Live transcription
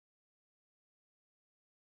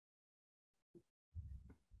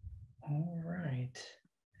All right.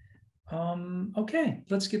 Okay,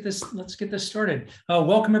 let's get this started.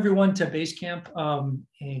 Welcome everyone to Basecamp.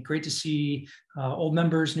 And great to see old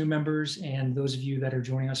members, new members, and those of you that are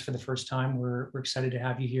joining us for the first time. We're excited to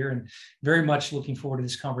have you here and very much looking forward to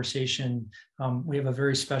this conversation. We have a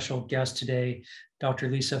very special guest today, Dr.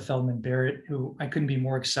 Lisa Feldman-Barrett, who I couldn't be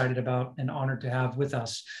more excited about and honored to have with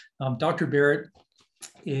us. Dr. Barrett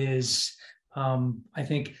is, I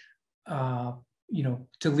think,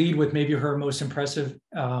 to lead with maybe her most impressive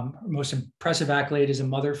accolade as a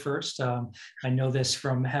mother first. I know this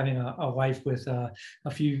from having a wife with a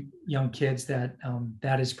few young kids that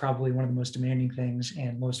that is probably one of the most demanding things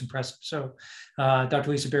and most impressive. So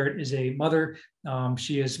Dr. Lisa Barrett is a mother.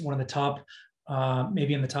 She is one of the top,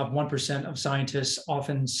 maybe in the top 1% of scientists,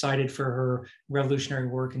 often cited for her revolutionary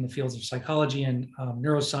work in the fields of psychology and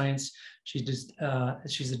neuroscience. She's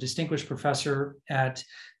a distinguished professor at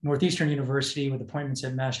Northeastern University with appointments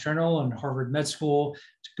at Mass General and Harvard Med School.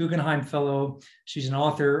 She's a Guggenheim Fellow. She's an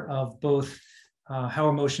author of both How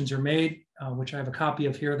Emotions Are Made, which I have a copy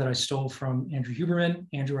of here that I stole from Andrew Huberman.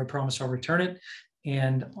 Andrew, I promise I'll return it.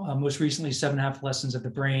 And most recently, 7.5 Lessons of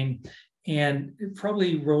the Brain. And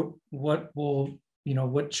probably wrote what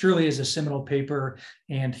surely is a seminal paper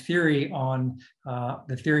and theory on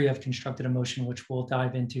the theory of constructed emotion, which we'll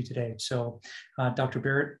dive into today. So Dr.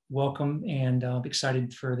 Barrett, welcome, and I'm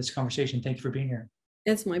excited for this conversation. Thank you for being here.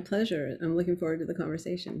 It's my pleasure. I'm looking forward to the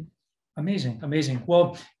conversation. Amazing, amazing.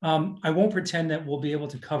 Well, I won't pretend that we'll be able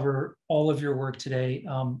to cover all of your work today.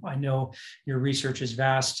 I know your research is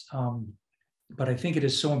vast, but I think it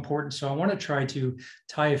is so important. So I want to try to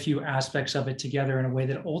tie a few aspects of it together in a way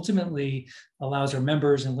that ultimately allows our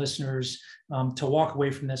members and listeners to walk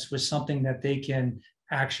away from this with something that they can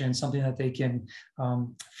action, something that they can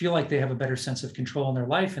feel like they have a better sense of control in their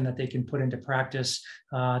life and that they can put into practice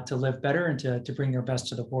to live better and to bring their best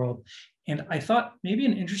to the world. And I thought maybe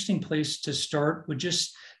an interesting place to start would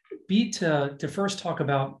just be to first talk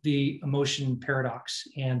about the emotion paradox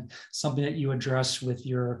and something that you address with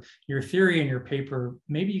your theory and your paper.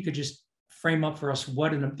 Maybe you could just frame up for us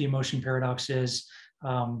what the emotion paradox is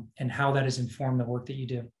and how that has informed the work that you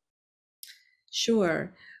do.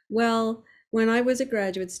 Sure. Well, when I was a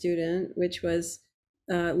graduate student, which was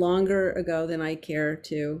longer ago than I care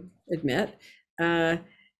to admit, I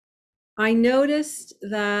noticed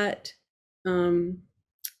that on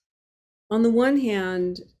the one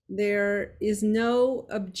hand, there is no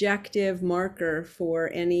objective marker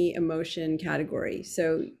for any emotion category.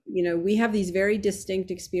 So, we have these very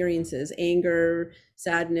distinct experiences: anger,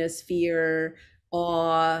 sadness, fear,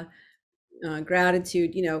 awe,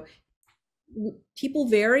 gratitude. People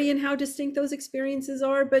vary in how distinct those experiences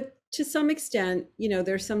are, but to some extent,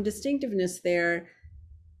 there's some distinctiveness there,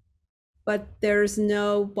 but there's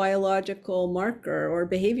no biological marker or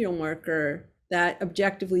behavioral marker that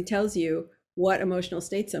objectively tells you what emotional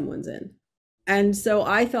state someone's in. And so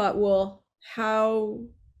I thought, well, how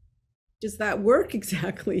does that work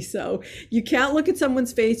exactly? So you can't look at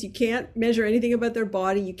someone's face, you can't measure anything about their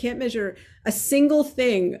body, you can't measure a single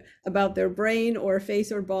thing about their brain or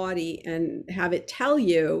face or body and have it tell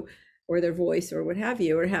you, or their voice or what have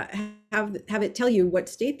you, or have it tell you what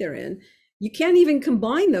state they're in. You can't even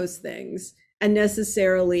combine those things and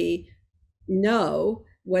necessarily know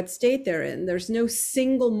what state they're in. There's no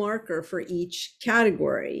single marker for each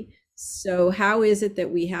category. So how is it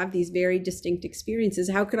that we have these very distinct experiences?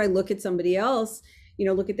 How could I look at somebody else,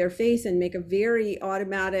 look at their face and make a very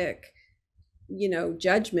automatic,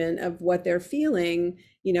 judgment of what they're feeling,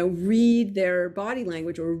 read their body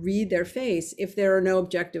language or read their face if there are no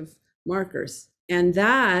objective markers? And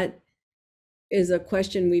that is a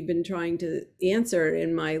question we've been trying to answer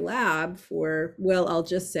in my lab for, well, I'll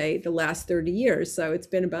just say the last 30 years. So it's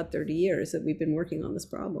been about 30 years that we've been working on this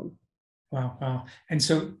problem. Wow. And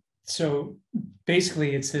so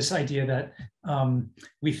basically it's this idea that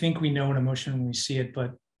we think we know an emotion when we see it,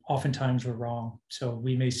 but oftentimes we're wrong. So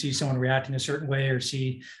we may see someone reacting a certain way or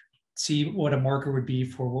see what a marker would be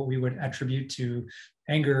for what we would attribute to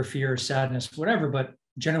anger, fear, sadness, whatever, but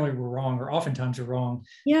generally we're wrong, or oftentimes we're wrong.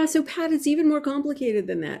 Yeah, so Pat, it's even more complicated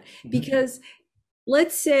than that, because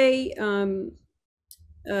let's say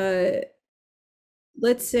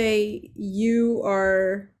you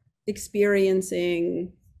are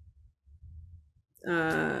experiencing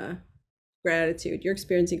gratitude. You're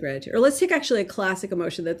experiencing gratitude, or let's take actually a classic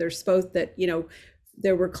emotion that there's supposed that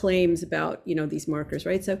there were claims about these markers,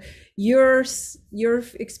 right? So you're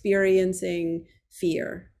experiencing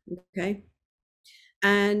fear, okay?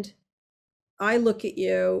 And I look at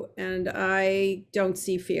you and I don't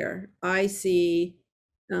see fear. I see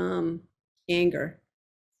anger.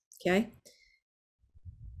 Okay.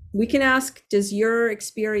 we can ask, does your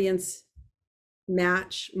experience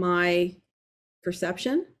match my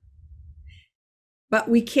perception? But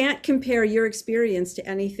we can't compare your experience to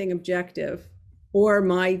anything objective or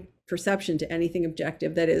my perception to anything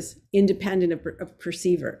objective that is independent of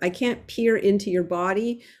perceiver. I can't peer into your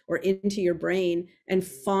body or into your brain and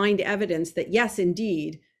find evidence that, yes,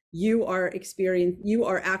 indeed, you are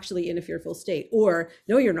actually in a fearful state, or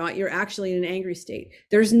no, you're not, you're actually in an angry state.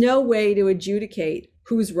 There's no way to adjudicate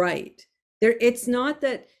who's right. It's not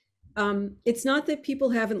that people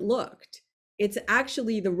haven't looked. It's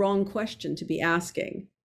actually the wrong question to be asking,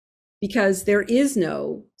 because there is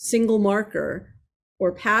no single marker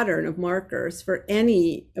or pattern of markers for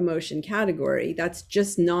any emotion category. That's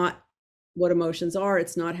just not what emotions are.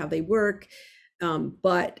 It's not how they work.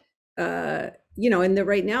 But and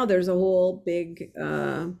right now there's a whole big,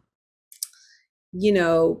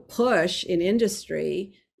 push in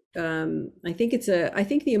industry. I think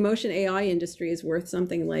the emotion AI industry is worth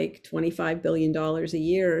something like $25 billion a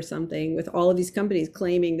year or something, with all of these companies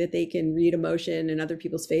claiming that they can read emotion in other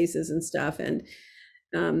people's faces and stuff. And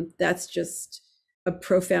that's just a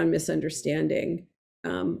profound misunderstanding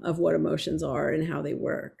of what emotions are and how they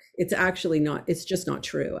work. It's actually not, it's just not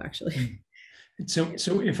true, actually. So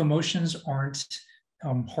if emotions aren't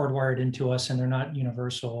hardwired into us and they're not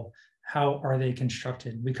universal, how are they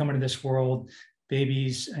constructed? We come into this world,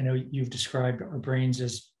 babies, I know you've described our brains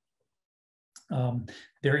as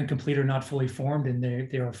they're incomplete or not fully formed, and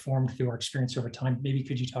they are formed through our experience over time. Maybe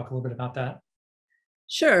could you talk a little bit about that?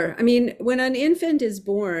 Sure. I mean, when an infant is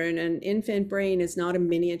born, an infant brain is not a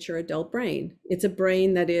miniature adult brain. It's a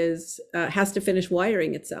brain that has to finish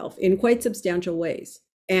wiring itself in quite substantial ways.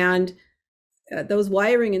 And those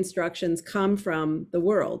wiring instructions come from the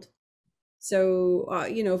world. So,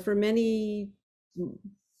 for many,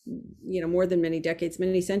 more than many decades,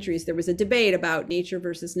 many centuries, there was a debate about nature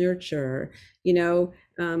versus nurture.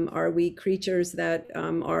 Are we creatures that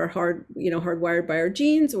are hardwired by our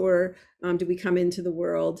genes, or do we come into the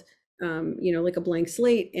world, like a blank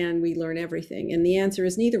slate and we learn everything? And the answer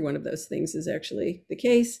is neither one of those things is actually the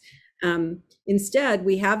case. Instead,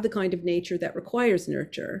 we have the kind of nature that requires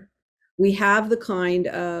nurture. We have the kind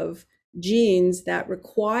of genes that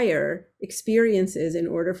require experiences in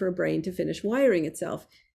order for a brain to finish wiring itself.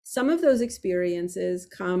 Some of those experiences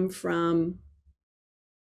come from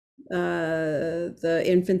the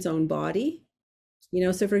infant's own body.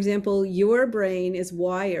 So for example, your brain is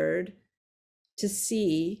wired to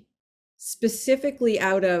see specifically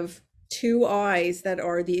out of two eyes that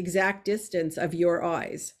are the exact distance of your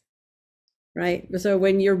eyes, right? So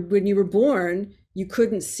when you were born, you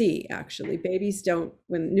couldn't see, actually.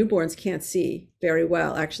 Newborns can't see very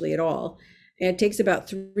well, actually, at all. And it takes about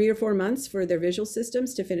 3 or 4 months for their visual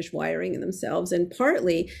systems to finish wiring in themselves. And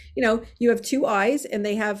partly, you have two eyes and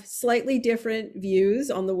they have slightly different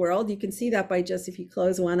views on the world. You can see that by just, if you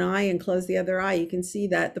close one eye and close the other eye, you can see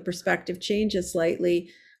that the perspective changes slightly.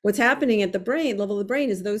 What's happening at the level of the brain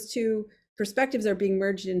is those two perspectives are being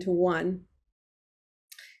merged into one,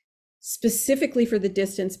 specifically for the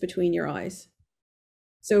distance between your eyes.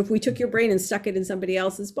 So if we took your brain and stuck it in somebody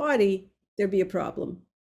else's body, there'd be a problem,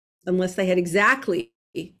 unless they had exactly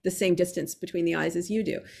the same distance between the eyes as you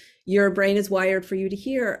do. Your brain is wired for you to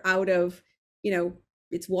hear out of,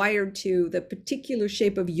 it's wired to the particular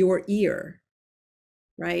shape of your ear,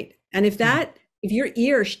 right? And if your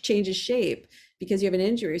ear changes shape because you have an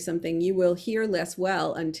injury or something, you will hear less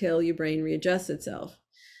well until your brain readjusts itself.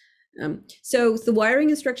 So the wiring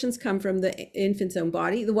instructions come from the infant's own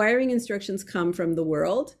body. The wiring instructions come from the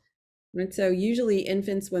world. Right? So usually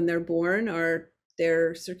infants, when they're born,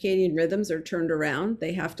 their circadian rhythms are turned around.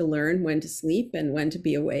 They have to learn when to sleep and when to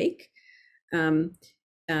be awake. And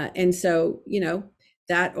so,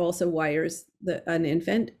 that also wires an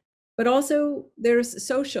infant. But also there's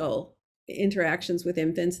social interactions with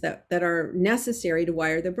infants that are necessary to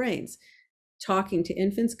wire their brains. Talking to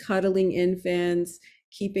infants, cuddling infants,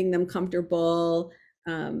 keeping them comfortable,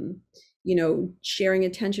 sharing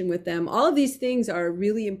attention with them. All of these things are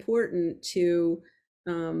really important to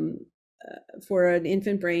for an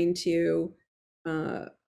infant brain to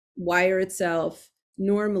wire itself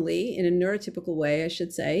normally in a neurotypical way, I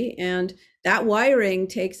should say. And that wiring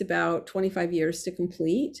takes about 25 years to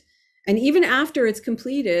complete. And even after it's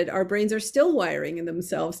completed, our brains are still wiring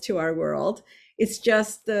themselves to our world. It's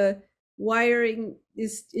just the wiring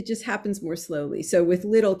it just happens more slowly. So with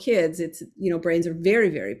little kids, it's, brains are very,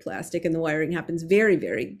 very plastic, and the wiring happens very,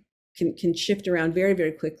 very, can shift around very,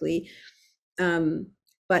 very quickly,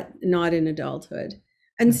 but not in adulthood.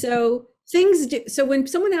 And so so when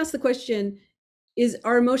someone asks the question,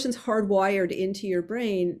 are emotions hardwired into your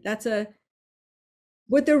brain? That's a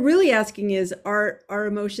what they're really asking is, are our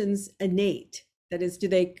emotions innate? That is, do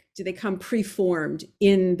they come preformed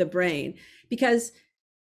in the brain? Because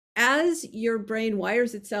as your brain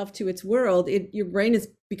wires itself to its world, your brain is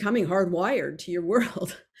becoming hardwired to your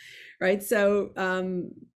world, right? So,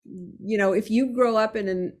 if you grow up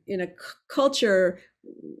in a culture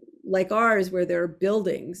like ours, where there are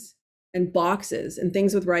buildings and boxes and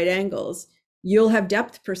things with right angles, you'll have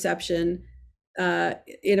depth perception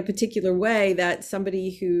in a particular way that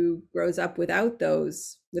somebody who grows up without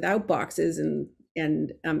boxes and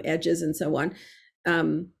edges and so on.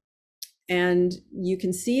 And you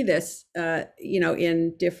can see this,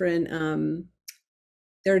 in different,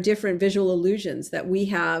 there are different visual illusions that we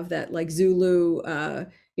have, that like Zulu,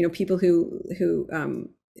 people who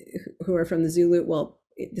are from the Zulu, well,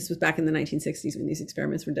 this was back in the 1960s when these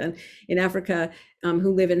experiments were done in Africa,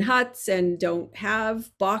 who live in huts and don't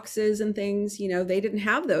have boxes and things, they didn't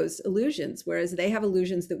have those illusions, whereas they have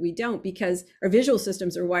illusions that we don't, because our visual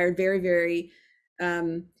systems are wired very, very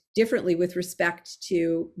differently with respect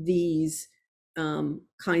to these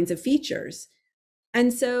kinds of features.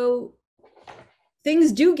 And so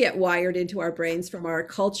things do get wired into our brains from our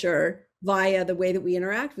culture via the way that we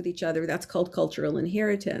interact with each other. That's called cultural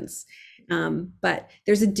inheritance. But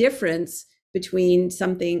there's a difference between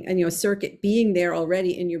something, and a circuit being there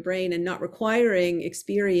already in your brain and not requiring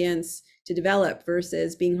experience to develop,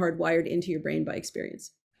 versus being hardwired into your brain by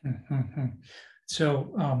experience. Mm-hmm.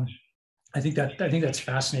 So I think that's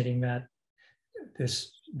fascinating, that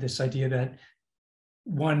this idea that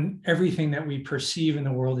everything that we perceive in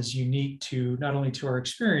the world is unique to not only to our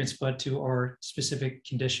experience, but to our specific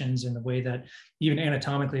conditions, and the way that, even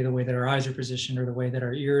anatomically, the way that our eyes are positioned, or the way that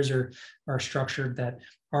our ears are structured, that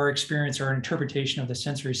our experience, our interpretation of the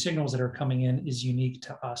sensory signals that are coming in is unique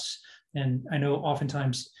to us. And I know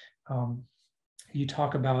oftentimes you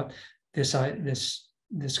talk about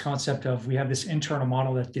this concept of, we have this internal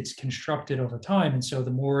model that gets constructed over time. And so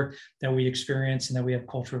the more that we experience, and that we have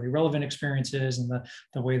culturally relevant experiences, and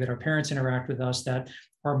the way that our parents interact with us, that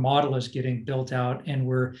our model is getting built out, and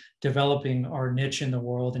we're developing our niche in the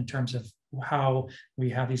world in terms of how we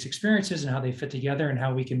have these experiences and how they fit together, and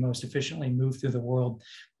how we can most efficiently move through the world.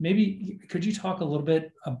 Maybe could you talk a little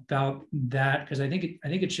bit about that? Because I think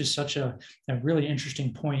it's just such a really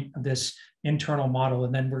interesting point of this internal model.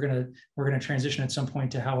 And then we're gonna transition at some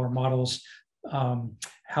point to how our models,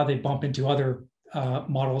 how they bump into other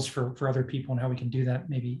models for other people, and how we can do that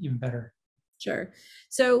maybe even better. Sure.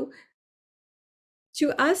 So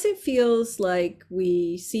to us, it feels like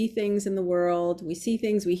we see things in the world, we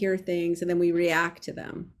hear things, and then we react to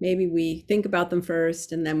them. Maybe we think about them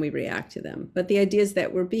first and then we react to them. But the idea is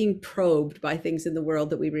that we're being probed by things in the world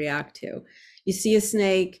that we react to. You see a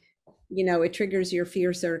snake, it triggers your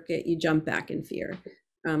fear circuit, you jump back in fear.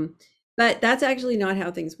 But that's actually not how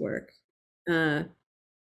things work.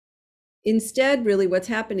 Instead, really what's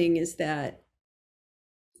happening is that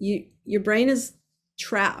your brain is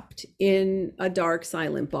trapped in a dark,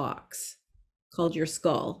 silent box called your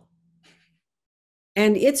skull.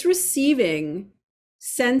 And it's receiving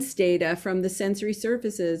sense data from the sensory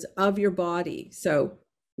surfaces of your body. So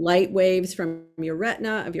light waves from your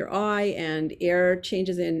retina of your eye, and air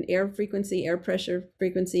changes in air frequency, air pressure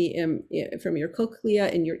frequency from your cochlea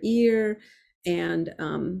in your ear. And,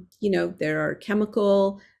 there are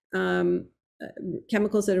chemicals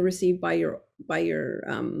that are received by your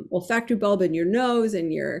olfactory bulb in your nose,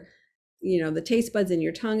 and the taste buds in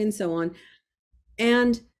your tongue, and so on.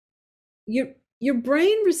 And your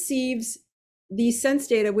brain receives these sense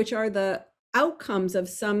data, which are the outcomes of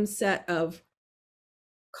some set of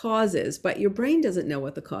causes, but your brain doesn't know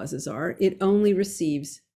what the causes are. It only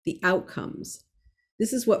receives the outcomes.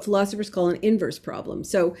 This is what philosophers call an inverse problem.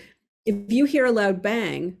 So if you hear a loud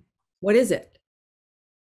bang, what is it?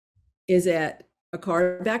 Is it a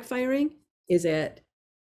car backfiring? Is it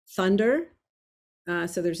thunder?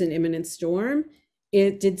 So there's an imminent storm.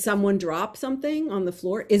 Did someone drop something on the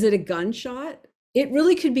floor? Is it a gunshot? It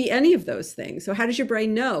really could be any of those things. So how does your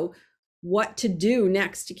brain know what to do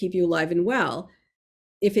next to keep you alive and well?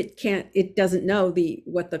 If it doesn't know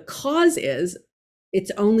what the cause is,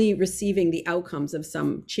 it's only receiving the outcomes of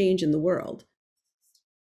some change in the world.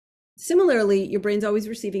 Similarly, your brain's always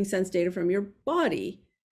receiving sense data from your body,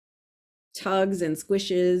 tugs and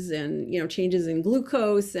squishes, and changes in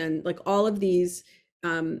glucose, and like all of these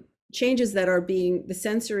changes that are the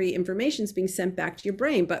sensory information is being sent back to your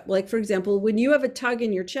brain. But like, for example, when you have a tug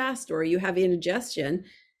in your chest, or you have indigestion,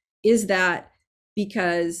 is that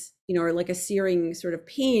because, or like a searing sort of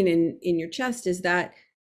pain in your chest, is that,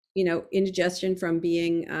 indigestion from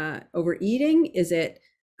being overeating? Is it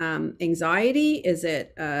anxiety? Is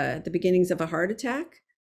it the beginnings of a heart attack?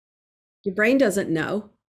 Your brain doesn't know.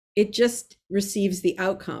 It just receives the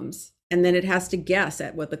outcomes, and then it has to guess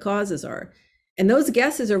at what the causes are. And those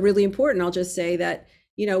guesses are really important. I'll just say that,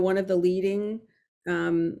 one of the leading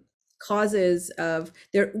causes of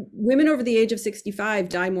women over the age of 65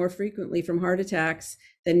 die more frequently from heart attacks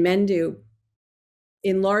than men do,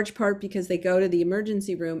 in large part because they go to the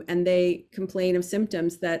emergency room and they complain of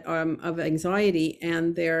symptoms that of anxiety,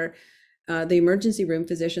 and the emergency room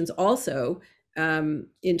physicians also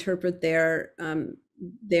interpret their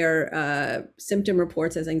symptom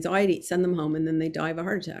reports as anxiety, send them home, and then they die of a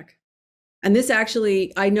heart attack. And this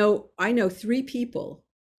actually, I know three people,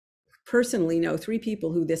 personally know three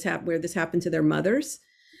people where this happened to their mothers.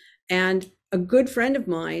 And a good friend of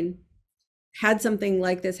mine had something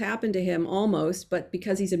like this happen to him almost, but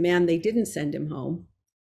because he's a man, they didn't send him home.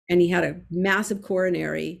 And he had a massive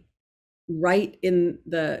coronary right in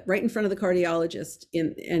front of the cardiologist,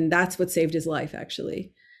 and that's what saved his life,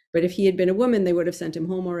 actually. But if he had been a woman, they would have sent him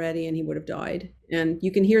home already and he would have died. And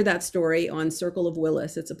you can hear that story on Circle of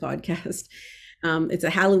Willis. It's a podcast. It's a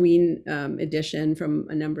Halloween edition from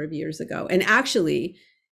a number of years ago. And actually,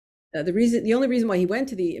 the only reason why he went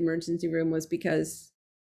to the emergency room was because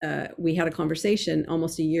we had a conversation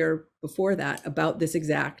almost a year before that about this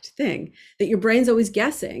exact thing, that your brain's always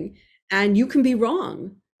guessing and you can be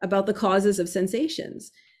wrong about the causes of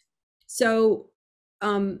sensations. So,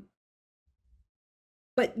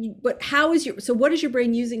 but what is your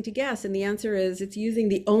brain using to guess? And the answer is it's using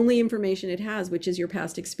the only information it has, which is your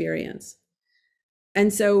past experience.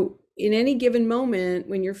 And so in any given moment,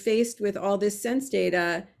 when you're faced with all this sense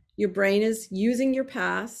data, your brain is using your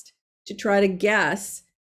past to try to guess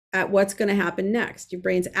at what's going to happen next. Your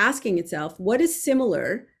brain's asking itself, what is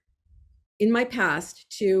similar in my past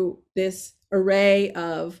to this array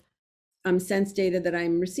of sense data that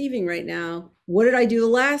I'm receiving right now? What did I do the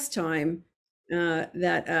last time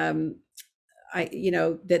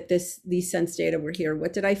these sense data were here?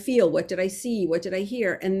 What did I feel? What did I see? What did I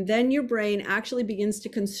hear? And then your brain actually begins to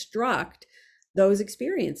construct those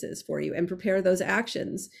experiences for you and prepare those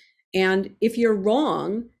actions. And if you're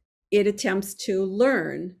wrong, it attempts to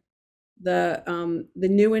learn the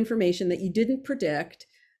new information that you didn't predict.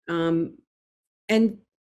 And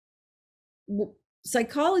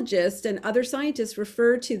psychologists and other scientists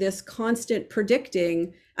refer to this constant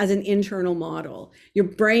predicting as an internal model. Your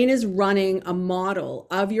brain is running a model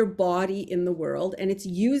of your body in the world, and it's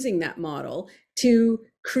using that model to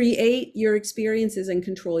create your experiences and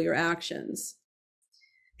control your actions.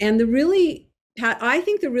 And I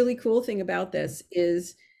think the really cool thing about this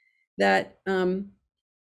is that when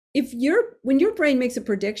your brain makes a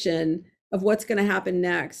prediction of what's going to happen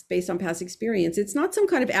next based on past experience, it's not some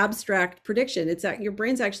kind of abstract prediction. It's that your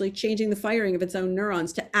brain's actually changing the firing of its own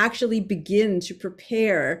neurons to actually begin to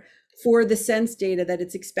prepare for the sense data that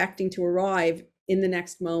it's expecting to arrive in the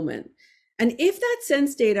next moment. And if that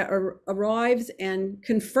sense data arrives and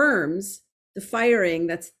confirms the firing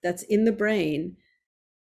that's in the brain,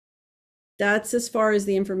 that's as far as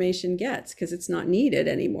the information gets, because it's not needed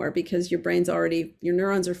anymore, because your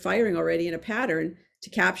neurons are firing already in a pattern to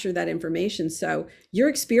capture that information. So your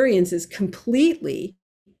experience is completely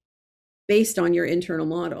based on your internal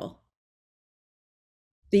model.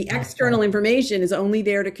 The external information is only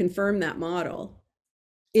there to confirm that model.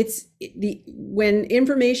 When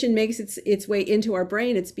information makes its way into our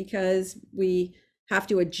brain, it's because we have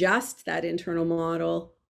to adjust that internal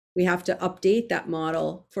model. We have to update that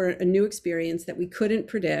model for a new experience that we couldn't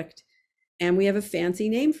predict. And we have a fancy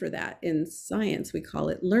name for that in science. We call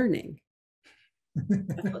it learning.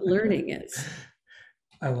 That's what learning is.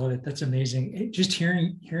 I love it. That's amazing. Just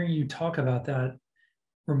hearing you talk about that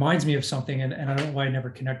reminds me of something, and I don't know why I never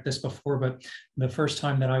connected this before, but the first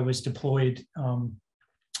time that I was deployed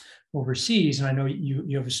overseas, and I know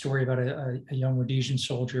you have a story about a young Rhodesian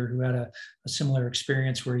soldier who had a similar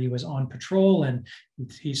experience where he was on patrol and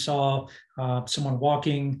he saw someone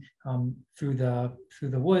walking through the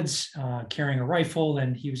woods carrying a rifle,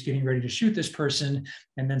 and he was getting ready to shoot this person,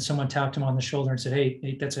 and then someone tapped him on the shoulder and said,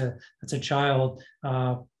 "Hey, that's a child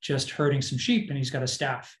just herding some sheep, and he's got a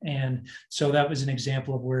staff." And so that was an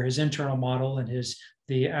example of where his internal model and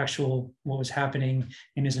what was happening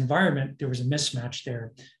in his environment, there was a mismatch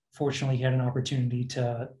there. Fortunately, he had an opportunity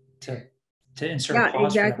to insert. Yeah,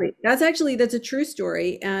 exactly. That's a true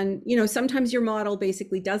story. And, sometimes your model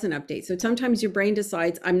basically doesn't update. So sometimes your brain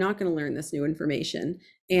decides, I'm not going to learn this new information.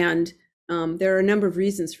 And there are a number of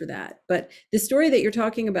reasons for that. But the story that you're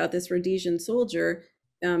talking about, this Rhodesian soldier,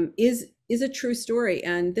 is a true story.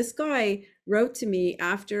 And this guy wrote to me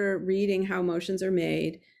after reading How Emotions Are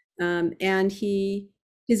Made. And he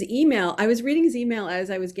his email, I was reading his email as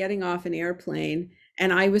I was getting off an airplane,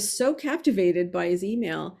 and I was so captivated by his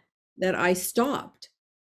email that I stopped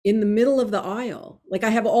in the middle of the aisle. Like I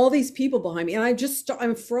have all these people behind me and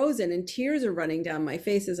I'm frozen and tears are running down my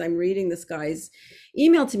face as I'm reading this guy's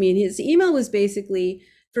email to me. And his email was basically,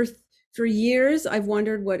 for years, I've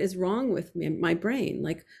wondered what is wrong with my brain.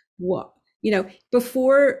 Like what,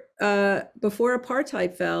 before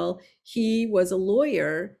apartheid fell, he was a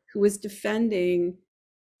lawyer who was defending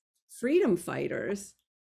freedom fighters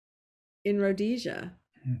in Rhodesia.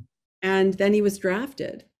 Mm-hmm. And then he was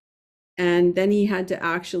drafted. And then he had to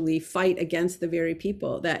actually fight against the very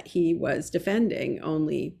people that he was defending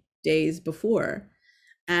only days before.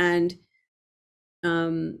 And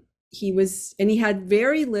he had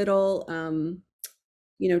very little,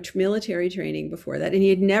 military training before that. And he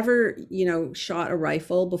had never, shot a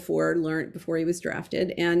rifle before he was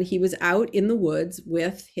drafted. And he was out in the woods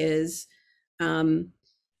with his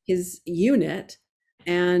unit,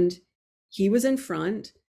 and he was in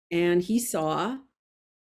front, and he saw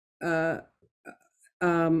a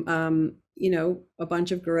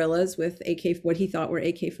bunch of guerrillas with what he thought were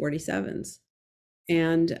AK-47s.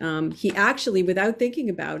 And he actually, without thinking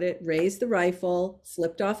about it, raised the rifle,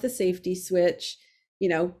 flipped off the safety switch,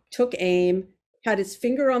 took aim, had his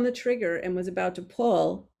finger on the trigger and was about to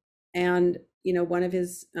pull. And, one of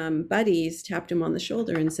his buddies tapped him on the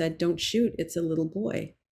shoulder and said, "Don't shoot, it's a little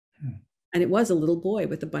boy." And it was a little boy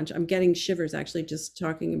with I'm getting shivers actually just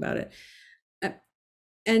talking about it.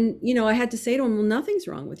 And, I had to say to him, well, nothing's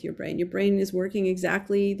wrong with your brain. Your brain is working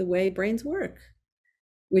exactly the way brains work,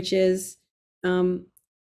 which is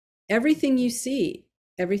everything you see,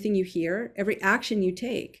 everything you hear, every action you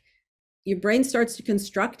take, your brain starts to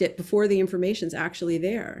construct it before the information's actually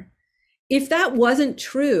there. If that wasn't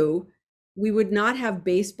true, we would not have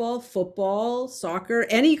baseball, football, soccer,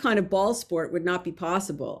 any kind of ball sport would not be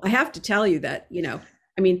possible. I have to tell you that,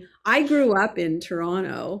 I grew up in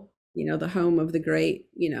Toronto, the home of the great,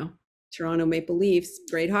 Toronto Maple Leafs,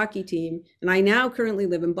 great hockey team. And I now currently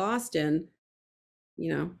live in Boston,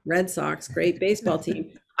 Red Sox, great baseball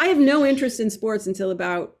team. I have no interest in sports until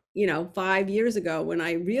about, 5 years ago when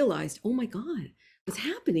I realized, oh my God, what's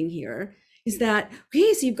happening here is that,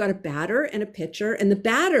 okay, so you've got a batter and a pitcher, and the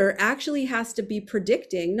batter actually has to be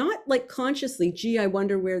predicting, not like consciously, gee, I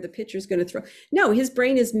wonder where the pitcher's going to throw. No, his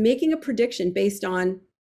brain is making a prediction based on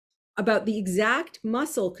about the exact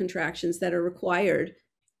muscle contractions that are required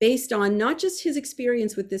based on not just his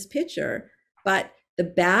experience with this pitcher, but the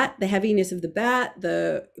bat, the heaviness of the bat,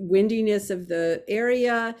 the windiness of the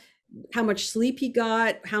area, how much sleep he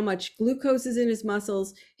got, how much glucose is in his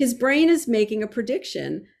muscles. His brain is making a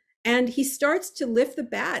prediction, and he starts to lift the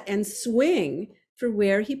bat and swing for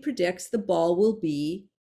where he predicts the ball will be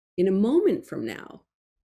in a moment from now.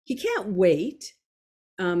 He can't wait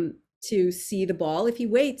to see the ball. If he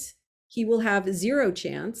waits, he will have zero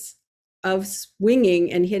chance of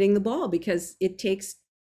swinging and hitting the ball because it takes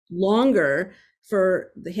longer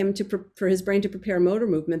for his brain to prepare motor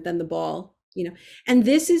movement than the ball, And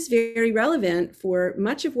this is very relevant for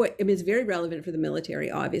much of what is very relevant for the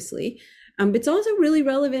military, obviously. It's also really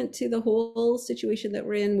relevant to the whole situation that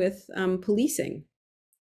we're in with policing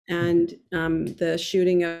and the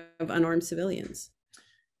shooting of unarmed civilians.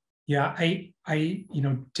 Yeah,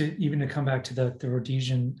 to come back to the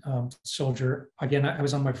Rhodesian soldier again. I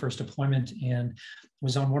was on my first deployment and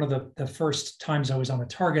was on one of the first times I was on a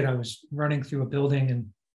target. I was running through a building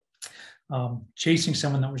and chasing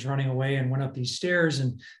someone that was running away, and went up these stairs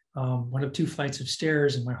and went up 2 flights of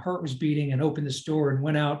stairs, and my heart was beating, and opened this door and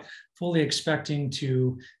went out fully expecting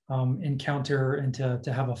to encounter and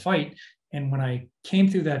to have a fight. And when I came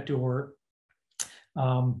through that door,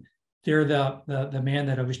 there the man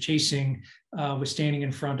that I was chasing was standing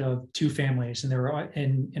in front of 2 families, and there were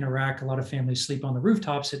in Iraq, a lot of families sleep on the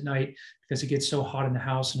rooftops at night because it gets so hot in the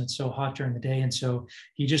house and it's so hot during the day. And so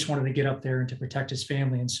he just wanted to get up there and to protect his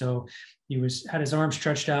family. And so he had his arms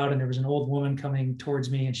stretched out, and there was an old woman coming towards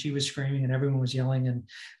me, and she was screaming, and everyone was yelling. And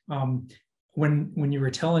when you were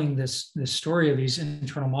telling this story of these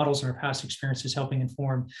internal models and our past experiences helping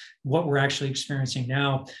inform what we're actually experiencing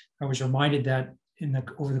now, I was reminded that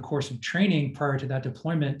over the course of training prior to that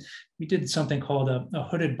deployment, we did something called a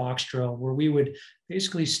hooded box drill, where we would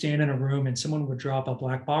basically stand in a room and someone would drop a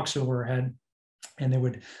black box over our head, and they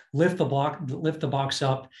would lift the box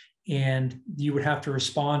up, and you would have to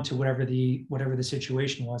respond to whatever the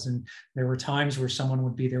situation was. And there were times where someone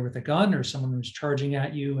would be there with a gun, or someone was charging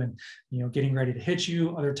at you and getting ready to hit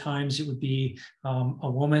you. Other times it would be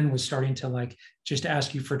a woman was starting to just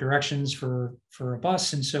ask you for directions for a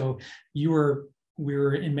bus, and so you were we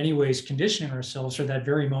were in many ways conditioning ourselves for that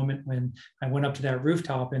very moment when I went up to that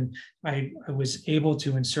rooftop, and I was able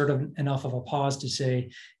to insert enough of a pause to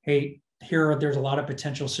say, hey, there's a lot of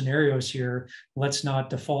potential scenarios here. Let's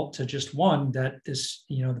not default to just one, that this,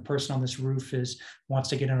 the person on this roof wants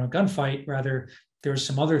to get in a gunfight. Rather, there's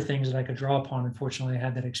some other things that I could draw upon. Unfortunately, I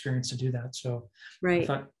had that experience to do that. So right.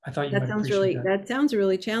 I thought you That might sounds appreciate really, that sounds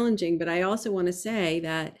really challenging, but I also want to say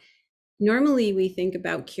that normally we think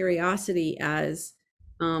about curiosity as,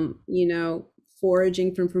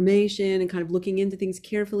 foraging for information and kind of looking into things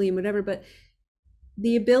carefully and whatever, but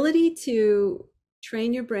the ability to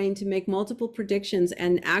train your brain to make multiple predictions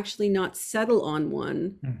and actually not settle on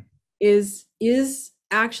one is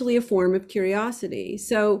actually a form of curiosity.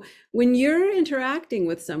 So when you're interacting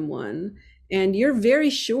with someone and you're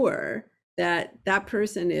very sure that that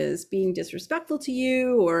person is being disrespectful to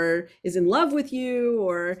you or is in love with you,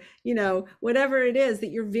 or whatever it is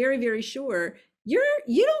that you're very, very sure, you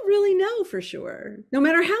don't really know for sure. No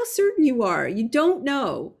matter how certain you are, you don't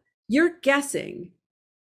know. You're guessing.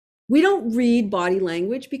 We don't read body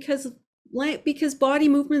language because body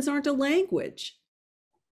movements aren't a language.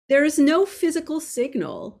 There is no physical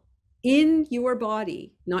signal in your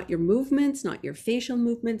body, not your movements, not your facial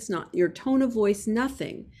movements, not your tone of voice,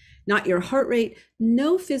 nothing, not your heart rate.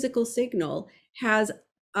 No physical signal has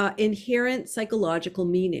inherent psychological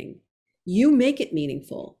meaning. You make it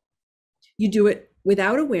meaningful. You do it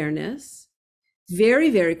without awareness, very,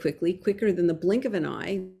 very quickly, quicker than the blink of an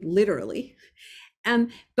eye, literally.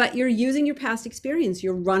 But you're using your past experience.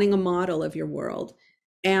 You're running a model of your world,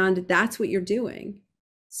 and that's what you're doing.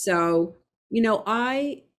 So, when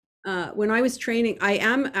I was training, I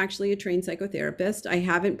am actually a trained psychotherapist. I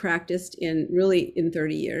haven't practiced in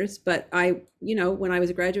 30 years, but when I was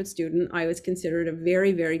a graduate student, I was considered a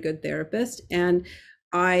very, very good therapist. And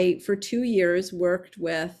I, for 2 years, worked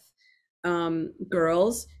with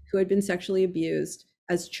girls who had been sexually abused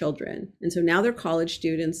as children. And so now they're college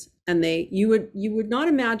students, and you would not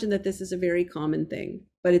imagine that this is a very common thing,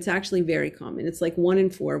 but it's actually very common. It's like 1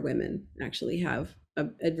 in 4 women actually have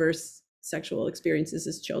adverse sexual experiences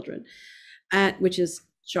as children, which is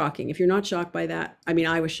shocking. If you're not shocked by that,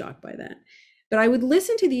 I was shocked by that. But I would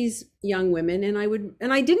listen to these young women, and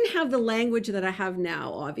I didn't have the language that I have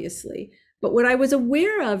now, obviously. But what I was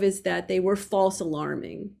aware of is that they were false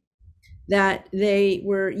alarming, that they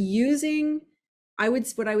were using,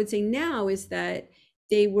 what I would say now is that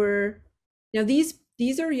these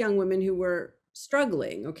are young women who were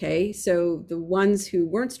struggling. Okay. So the ones who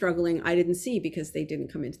weren't struggling, I didn't see because they didn't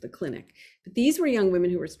come into the clinic, but these were young women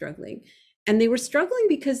who were struggling, and they were struggling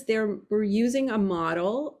because they were using a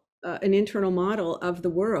model, an internal model of the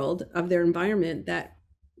world, of their environment that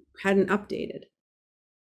hadn't updated.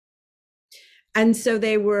 And so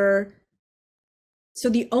the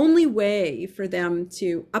only way for them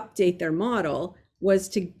to update their model was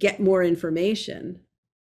to get more information.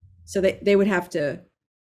 So they would have to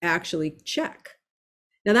actually check.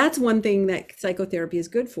 Now, that's one thing that psychotherapy is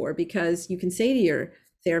good for, because you can say to your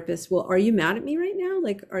therapist, well, are you mad at me right now?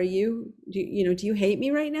 Like, do you hate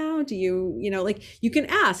me right now? Do you, you can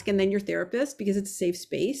ask, and then your therapist, because it's a safe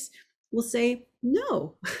space, will say,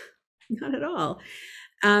 no, not at all.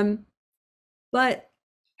 But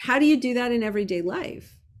how do you do that in everyday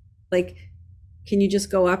life? Like, can you just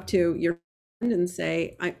go up to your friend and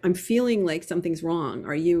say, I'm feeling like something's wrong.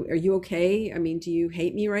 Are you okay? Do you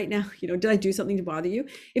hate me right now? Did I do something to bother you?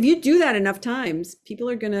 If you do that enough times, people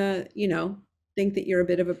are gonna, think that you're a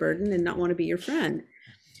bit of a burden and not want to be your friend.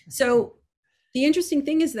 So the interesting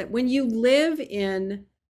thing is that when you live in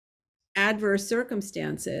adverse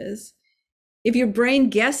circumstances, if your brain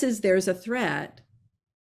guesses there's a threat,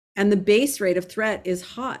 and the base rate of threat is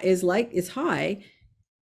high, if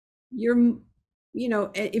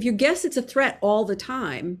you guess it's a threat all the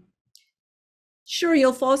time, sure,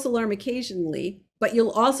 you'll false alarm occasionally, but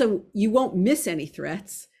you won't miss any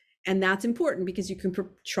threats. And that's important because you can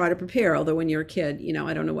try to prepare. Although when you're a kid,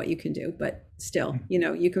 I don't know what you can do, but still,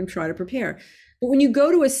 you can try to prepare. But when you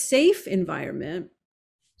go to a safe environment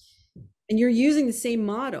and you're using the same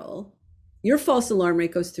model, your false alarm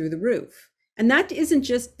rate goes through the roof. And that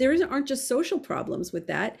aren't just social problems with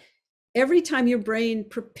that. Every time your brain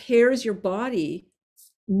prepares your body,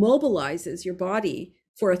 mobilizes your body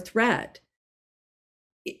for a threat,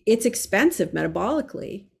 it's expensive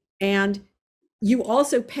metabolically. And you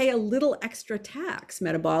also pay a little extra tax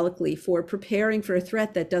metabolically for preparing for a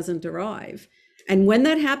threat that doesn't arrive. And when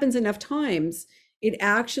that happens enough times, it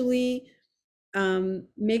actually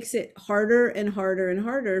makes it harder and harder and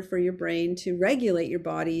harder for your brain to regulate your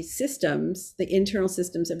body's systems, the internal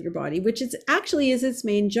systems of your body, which is its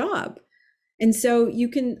main job. And so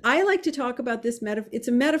I like to talk about this it's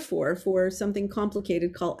a metaphor for something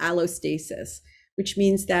complicated called allostasis, which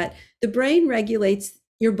means that the brain regulates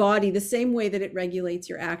your body the same way that it regulates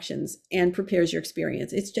your actions and prepares your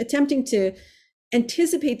experience. It's attempting to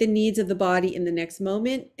anticipate the needs of the body in the next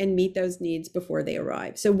moment and meet those needs before they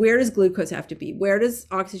arrive. So where does glucose have to be? Where does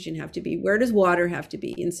oxygen have to be? Where does water have to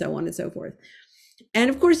be? And so on and so forth. And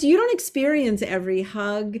of course, you don't experience every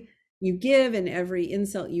hug you give and every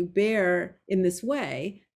insult you bear in this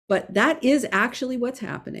way, but that is actually what's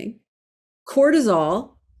happening.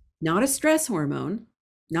 Cortisol, not a stress hormone,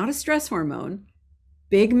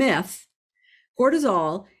 big myth.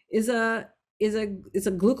 Cortisol is a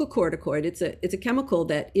glucocorticoid. It's a chemical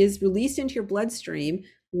that is released into your bloodstream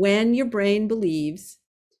when your brain believes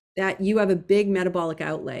that you have a big metabolic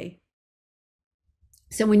outlay.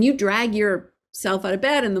 So when you drag yourself out of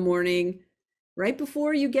bed in the morning, right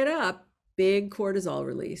before you get up, big cortisol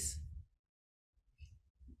release.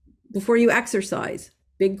 Before you exercise,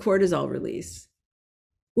 big cortisol release.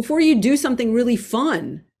 Before you do something really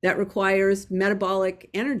fun that requires metabolic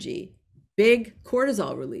energy, big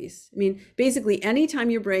cortisol release. I mean, basically, anytime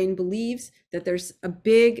your brain believes that there's a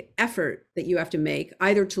big effort that you have to make,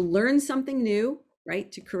 either to learn something new, right,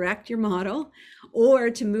 to correct your model, or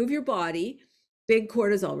to move your body, big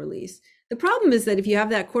cortisol release. The problem is that if you have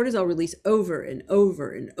that cortisol release over and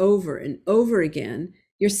over and over and over again,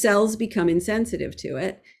 your cells become insensitive to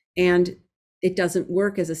it, and it doesn't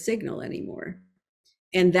work as a signal anymore.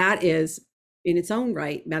 And that is, in its own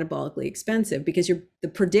right, metabolically expensive, because the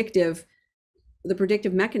predictive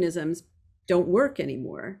mechanisms don't work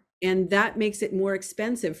anymore. And that makes it more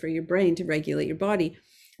expensive for your brain to regulate your body.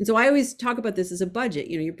 And so I always talk about this as a budget.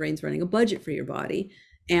 Your brain's running a budget for your body,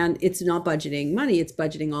 and it's not budgeting money, it's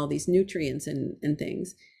budgeting all these nutrients and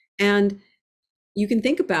things. And you can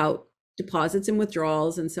think about deposits and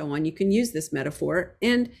withdrawals and so on. You can use this metaphor.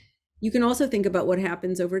 And you can also think about what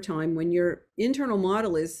happens over time when your internal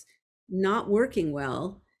model is not working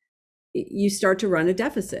well. You start to run a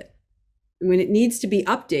deficit. When it needs to be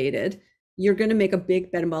updated, you're going to make a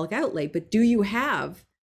big metabolic outlay. But do you have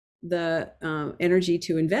the energy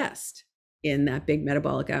to invest in that big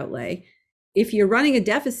metabolic outlay? If you're running a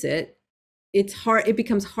deficit, it's hard. It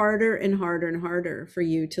becomes harder and harder and harder for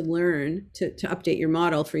you to learn to update your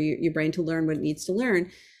model, for your brain to learn what it needs to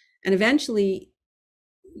learn, and eventually,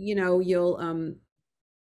 you'll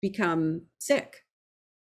become sick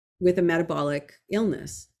with a metabolic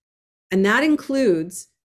illness, and that includes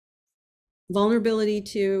vulnerability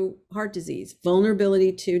to heart disease,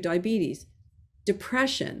 vulnerability to diabetes,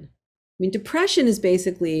 depression. I mean, depression is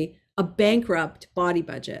basically a bankrupt body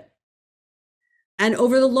budget. And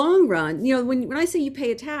over the long run, when I say you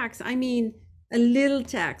pay a tax, I mean a little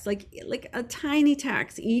tax, like a tiny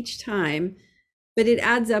tax each time, but it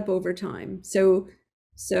adds up over time. So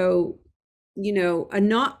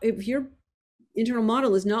if your internal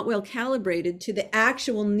model is not well calibrated to the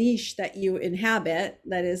actual niche that you inhabit,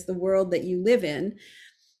 that is the world that you live in,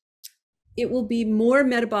 it will be more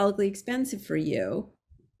metabolically expensive for your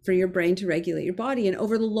brain to regulate your body. And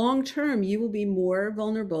over the long term, you will be more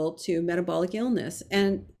vulnerable to metabolic illness.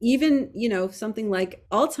 And even, something like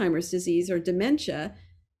Alzheimer's disease or dementia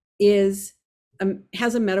has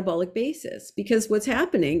a metabolic basis, because what's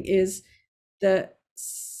happening is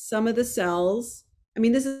some of the cells, I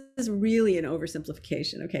mean, this is really an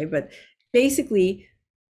oversimplification, okay? But basically,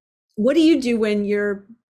 what do you do when you're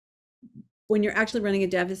actually running a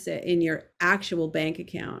deficit in your actual bank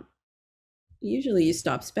account? Usually you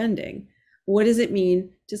stop spending. What does it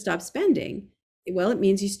mean to stop spending? Well, it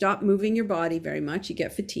means you stop moving your body very much, you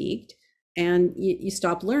get fatigued, and you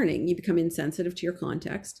stop learning, you become insensitive to your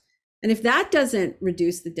context. And if that doesn't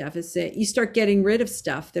reduce the deficit, you start getting rid of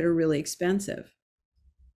stuff that are really expensive,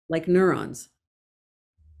 like neurons.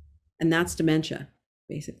 And that's dementia,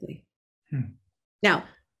 basically. Now,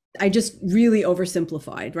 I just really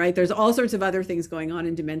oversimplified, right? There's all sorts of other things going on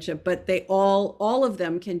in dementia, but they all of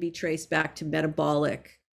them can be traced back to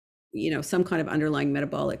metabolic, some kind of underlying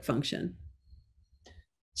metabolic function.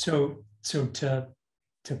 So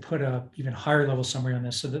to put a even higher level summary on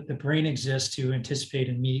this, so that the brain exists to anticipate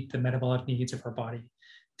and meet the metabolic needs of our body,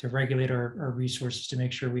 to regulate our resources, to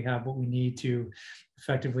make sure we have what we need to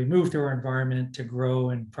effectively move through our environment, to grow,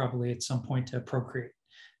 and probably at some point to procreate.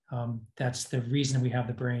 That's the reason we have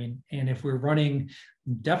the brain. And if we're running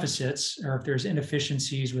deficits, or if there's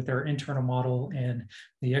inefficiencies with our internal model and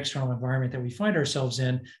the external environment that we find ourselves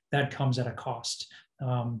in, that comes at a cost.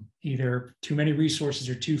 Either too many resources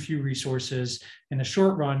or too few resources. In the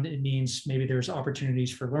short run, it means maybe there's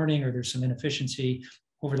opportunities for learning, or there's some inefficiency,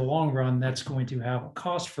 over the long run, that's going to have a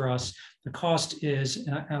cost for us. The cost is,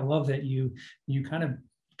 and I love that you kind of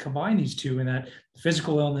combine these two, in that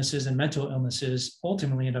physical illnesses and mental illnesses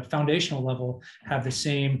ultimately at a foundational level have the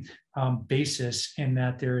same basis, in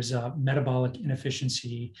that there is a metabolic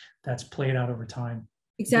inefficiency that's played out over time.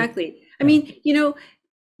 Exactly. I mean,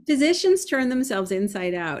 physicians turn themselves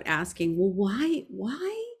inside out asking, well, why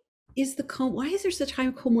is there such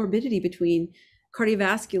high comorbidity between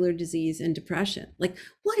cardiovascular disease and depression? Like,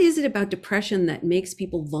 what is it about depression that makes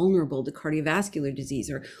people vulnerable to cardiovascular disease?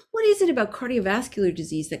 Or what is it about cardiovascular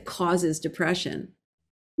disease that causes depression?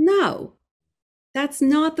 No, that's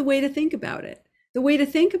not the way to think about it. The way to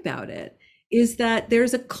think about it is that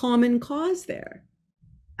there's a common cause there.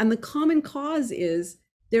 And the common cause is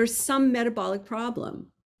there's some metabolic problem.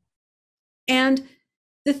 And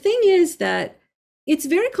the thing is that it's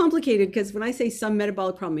very complicated, because when I say some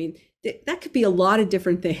metabolic problem, I mean, that could be a lot of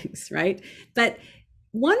different things, right? But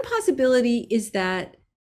one possibility is that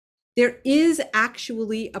there is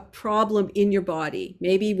actually a problem in your body,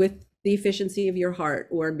 maybe with the efficiency of your heart,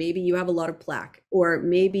 or maybe you have a lot of plaque, or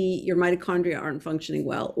maybe your mitochondria aren't functioning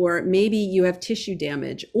well, or maybe you have tissue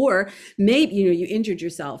damage, or maybe you injured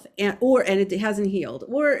yourself and it hasn't healed,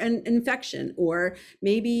 or an infection, or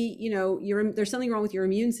maybe there's something wrong with your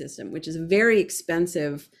immune system, which is a very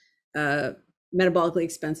expensive metabolically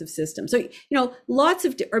expensive system. So, lots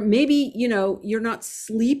of, or maybe, you're not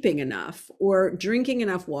sleeping enough, or drinking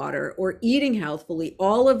enough water, or eating healthfully.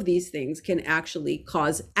 All of these things can actually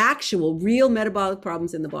cause actual real metabolic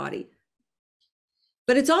problems in the body.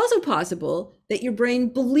 But it's also possible that your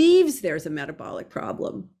brain believes there's a metabolic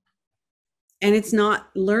problem, and it's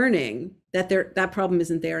not learning that that problem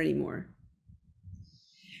isn't there anymore.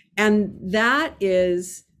 And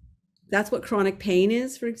that's what chronic pain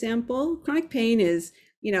is, for example. Chronic pain is,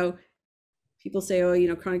 people say,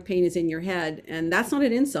 oh, chronic pain is in your head. And that's not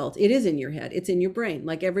an insult. It is in your head. It's in your brain,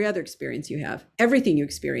 like every other experience you have. Everything you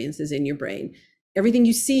experience is in your brain. Everything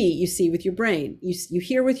you see with your brain. You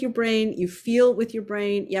hear with your brain, you feel with your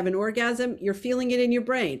brain. You have an orgasm, you're feeling it in your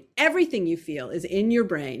brain. Everything you feel is in your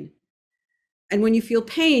brain. And when you feel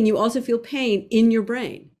pain, you also feel pain in your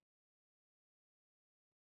brain.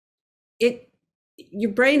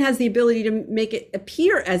 Your brain has the ability to make it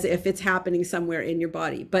appear as if it's happening somewhere in your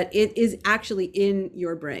body, but it is actually in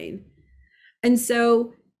your brain. And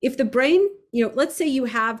so if the brain, let's say you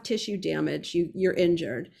have tissue damage, you're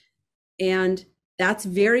injured, and that's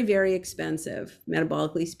very, very expensive,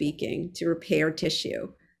 metabolically speaking, to repair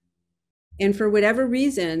tissue. And for whatever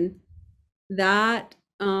reason, that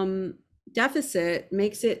deficit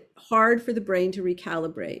makes it hard for the brain to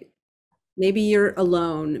recalibrate. Maybe you're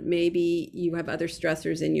alone. Maybe you have other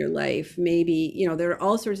stressors in your life. Maybe, there are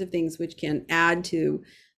all sorts of things which can add to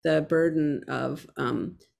the burden of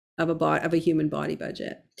a human body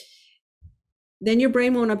budget. Then your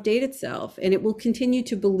brain won't update itself, and it will continue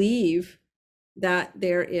to believe that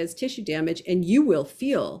there is tissue damage, and you will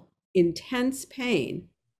feel intense pain,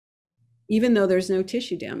 even though there's no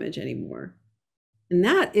tissue damage anymore. And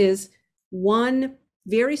that is one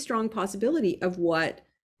very strong possibility of what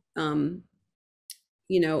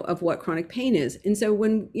of what chronic pain is. And so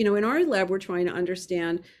when, in our lab, we're trying to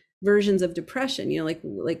understand versions of depression, like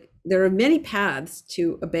there are many paths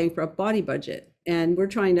to a bankrupt body budget, and we're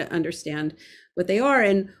trying to understand what they are.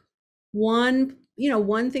 And one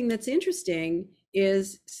thing that's interesting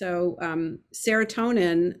is, serotonin,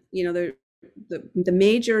 the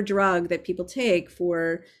major drug that people take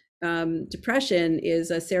for depression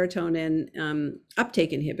is a serotonin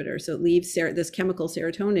uptake inhibitor. So it leaves this chemical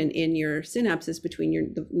serotonin in your synapses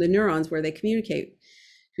between the neurons where they communicate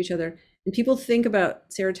to each other. And people think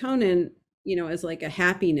about serotonin, as like a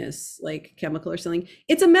happiness, like chemical or something.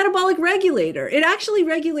 It's a metabolic regulator. It actually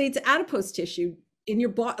regulates adipose tissue in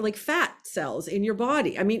your body, like fat cells in your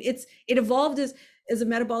body. I mean, it evolved as a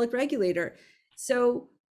metabolic regulator. So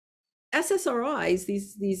SSRIs,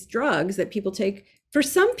 these drugs that people take, for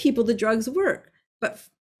some people, the drugs work, but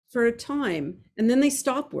for a time, and then they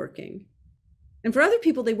stop working. And for other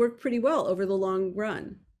people, they work pretty well over the long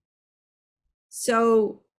run.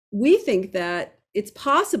 So we think that it's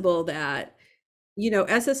possible that,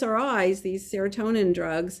 SSRIs, these serotonin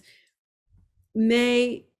drugs,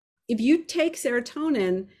 if you take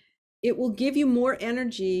serotonin, it will give you more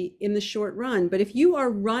energy in the short run. But if you are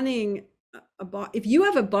running if you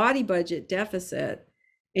have a body budget deficit,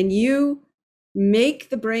 and you make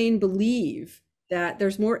the brain believe that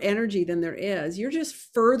there's more energy than there is, you're just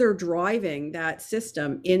further driving that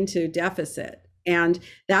system into deficit. And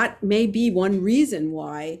that may be one reason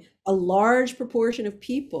why a large proportion of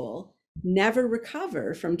people never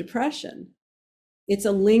recover from depression. it's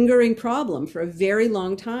a lingering problem for a very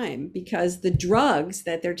long time because the drugs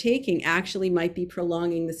that they're taking actually might be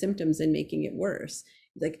prolonging the symptoms and making it worse.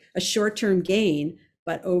 Like a short-term gain,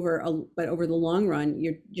 but over the long run,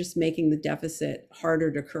 you're just making the deficit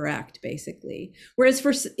harder to correct, basically. Whereas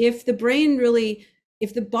if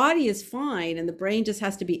the body is fine and the brain just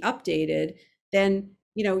has to be updated, then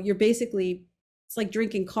you're basically, it's like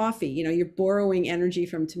drinking coffee. You're borrowing energy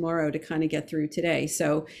from tomorrow to kind of get through today.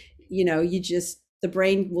 So the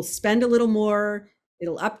brain will spend a little more,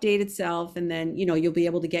 it'll update itself, and then you'll be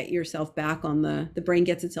able to get yourself back on the brain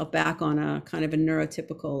gets itself back on a kind of a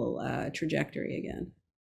neurotypical trajectory again.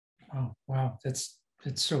 Oh, wow, that's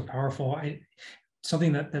so powerful.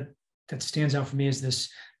 Something that stands out for me is this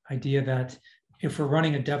idea that if we're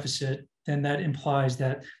running a deficit, then that implies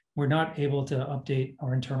that we're not able to update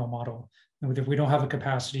our internal model. If we don't have a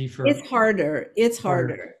capacity for, it's harder.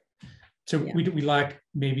 So yeah. we lack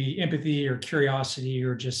maybe empathy or curiosity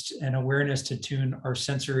or just an awareness to tune our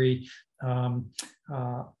sensory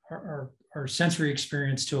our sensory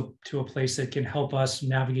experience to a place that can help us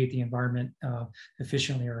navigate the environment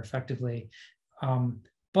efficiently or effectively.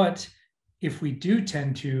 But if we do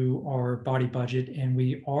tend to our body budget and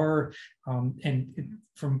we are, and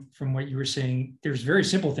from what you were saying, there's very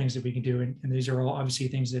simple things that we can do. And these are all obviously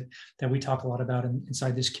things that we talk a lot about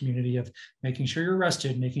inside this community of making sure you're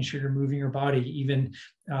rested, making sure you're moving your body, even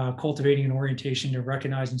cultivating an orientation to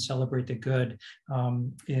recognize and celebrate the good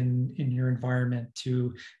in your environment,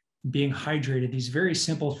 to being hydrated. These very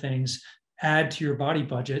simple things add to your body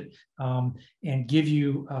budget and give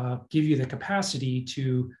you the capacity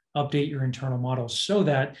to update your internal model so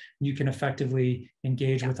that you can effectively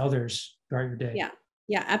engage with others throughout your day.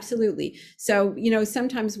 Yeah, absolutely. So,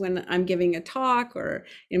 sometimes when I'm giving a talk or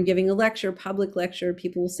I'm giving a lecture, public lecture,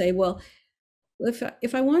 people will say, well,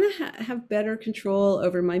 if I want to have better control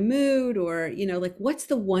over my mood, or, like, what's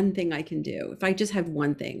the one thing I can do if I just have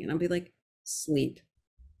one thing? And I'll be like, sleep.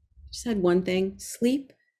 Just had one thing,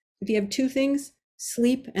 sleep. If you have two things,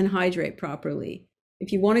 sleep and hydrate properly.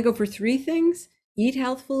 If you want to go for three things, eat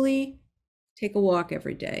healthfully, take a walk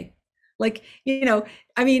every day. Like, I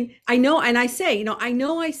know, and I say, I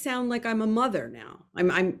know I sound like I'm a mother now.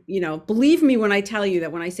 I'm, believe me when I tell you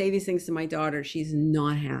that when I say these things to my daughter, she's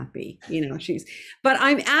not happy, but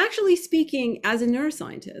I'm actually speaking as a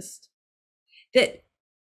neuroscientist, that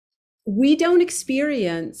we don't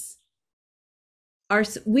experience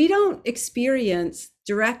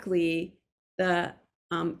directly the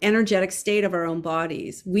energetic state of our own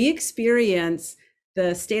bodies. We experience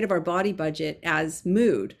the state of our body budget as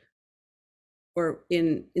mood, or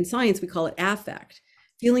in science, we call it affect.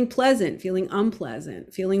 Feeling pleasant, feeling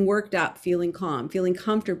unpleasant, feeling worked up, feeling calm, feeling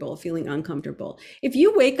comfortable, feeling uncomfortable. If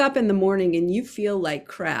you wake up in the morning and you feel like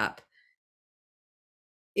crap,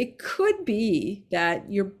 it could be that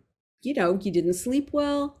you didn't sleep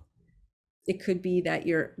well. It could be that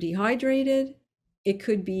you're dehydrated. It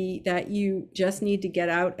could be that you just need to get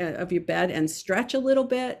out of your bed and stretch a little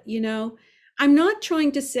bit. I'm not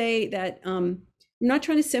trying to say that, I'm not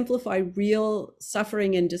trying to simplify real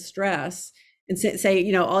suffering and distress and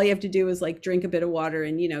say, all you have to do is like drink a bit of water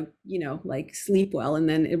and, like sleep well, and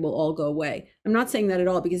then it will all go away. I'm not saying that at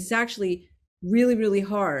all, because it's actually really, really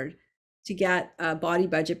hard to get a body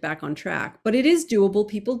budget back on track, but it is doable.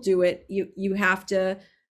 People do it. You have to,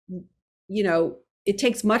 it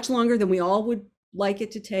takes much longer than we all would like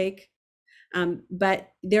it to take.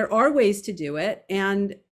 But there are ways to do it.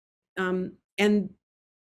 And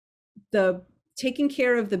the taking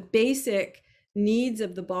care of the basic needs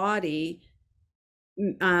of the body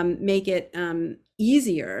make it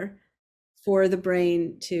easier for the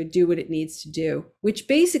brain to do what it needs to do, which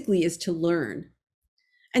basically is to learn.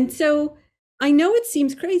 And so I know it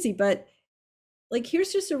seems crazy, but like,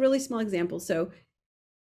 here's just a really small example. So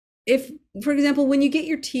if, for example, when you get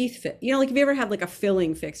your teeth fit, like if you ever had like a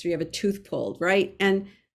filling fixed or you have a tooth pulled, right? And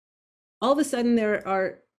all of a sudden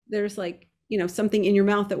there's like, something in your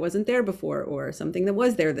mouth that wasn't there before, or something that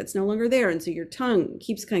was there that's no longer there. And so your tongue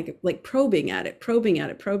keeps kind of like probing at it.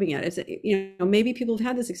 Maybe people have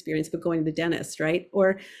had this experience, but going to the dentist, right?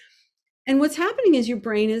 And what's happening is your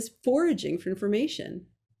brain is foraging for information,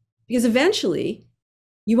 because eventually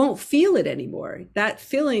you won't feel it anymore. That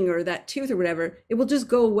filling or that tooth or whatever, it will just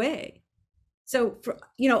go away. So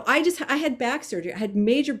I had back surgery. I had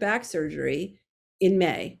major back surgery in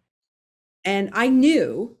May. And I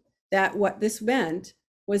knew that what this meant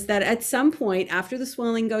was that at some point after the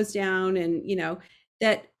swelling goes down, and,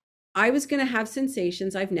 that I was going to have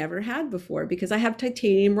sensations I've never had before, because I have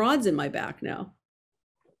titanium rods in my back now.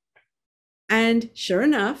 And sure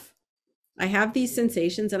enough, I have these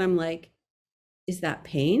sensations and I'm like, is that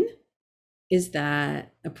pain? Is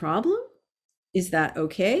that a problem? Is that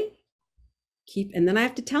okay? And then I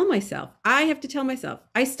have to tell myself,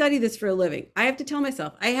 I study this for a living. I have to tell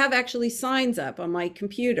myself, I have actually signs up on my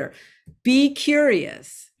computer. Be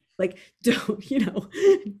curious. Like, don't,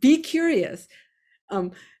 be curious.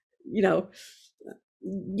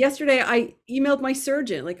 Yesterday I emailed my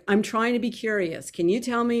surgeon, like, I'm trying to be curious. Can you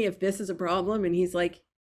tell me if this is a problem? And he's like,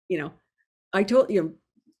 I told you,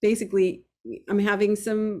 basically, I'm having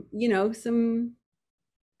some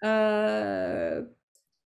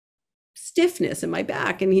stiffness in my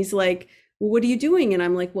back. And he's like, well, what are you doing? And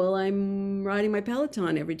I'm like, well, I'm riding my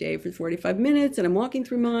Peloton every day for 45 minutes, and I'm walking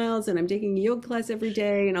 3 miles, and I'm taking a yoga class every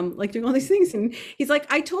day, and I'm like doing all these things. And he's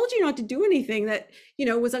like, I told you not to do anything that,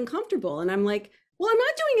 was uncomfortable. And I'm like, well, I'm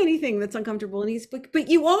not doing anything that's uncomfortable. And he's like, but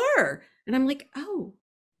you are. And I'm like, oh,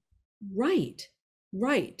 right,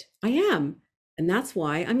 I am. And that's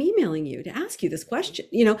why I'm emailing you to ask you this question,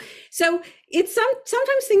 So it's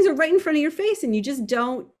sometimes things are right in front of your face, and you just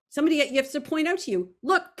don't, you have to point out to you,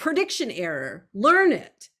 look, prediction error, learn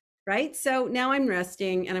it, right? So now I'm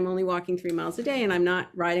resting, and I'm only walking 3 miles a day, and I'm not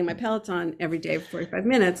riding my Peloton every day for 45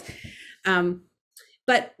 minutes.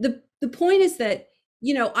 But the point is that,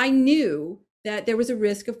 I knew that there was a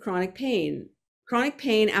risk of chronic pain. Chronic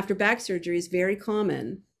pain after back surgery is very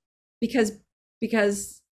common because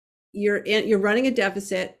you're running a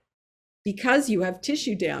deficit, because you have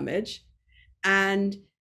tissue damage, and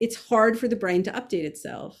it's hard for the brain to update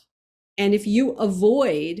itself. And if you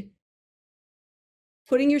avoid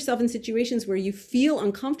putting yourself in situations where you feel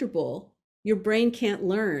uncomfortable, your brain can't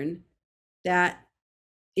learn that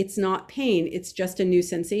it's not pain, it's just a new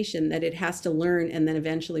sensation that it has to learn, and then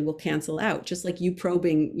eventually will cancel out, just like you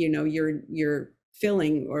probing, your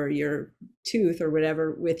filling or your tooth or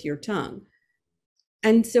whatever with your tongue.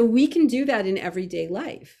 And so we can do that in everyday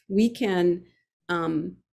life. We can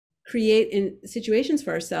create in situations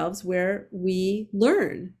for ourselves where we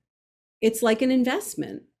learn. It's like an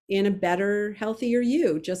investment in a better, healthier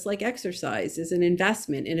you, just like exercise is an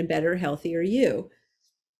investment in a better, healthier you.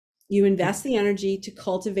 You invest the energy to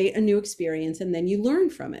cultivate a new experience, and then you learn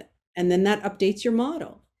from it. And then that updates your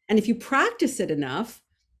model. And if you practice it enough,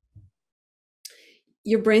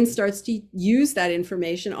 your brain starts to use that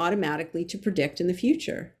information automatically to predict in the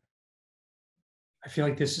future. I feel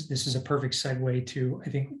like this is a perfect segue to, I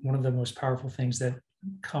think, one of the most powerful things that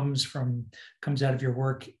comes out of your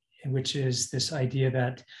work, which is this idea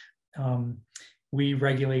that we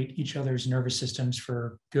regulate each other's nervous systems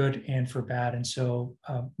for good and for bad. And so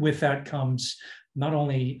with that comes not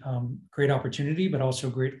only great opportunity, but also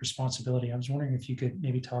great responsibility. I was wondering if you could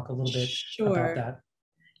maybe talk a little bit about that.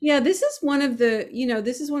 Yeah, this is one of the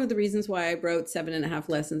reasons why I wrote 7.5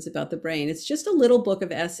 Lessons About the Brain. It's just a little book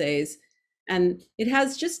of essays, and it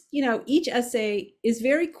has just, each essay is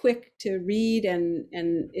very quick to read, and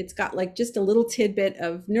it's got like just a little tidbit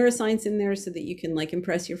of neuroscience in there so that you can like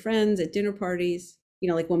impress your friends at dinner parties,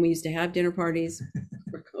 like when we used to have dinner parties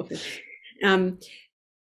for COVID.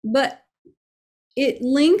 But it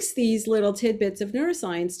links these little tidbits of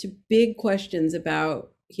neuroscience to big questions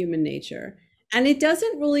about human nature. And it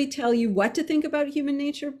doesn't really tell you what to think about human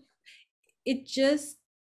nature. It just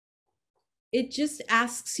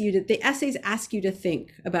asks you the essays ask you to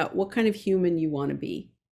think about what kind of human you want to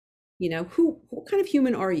be. What kind of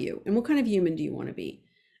human are you? And what kind of human do you want to be?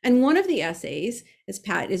 And one of the essays,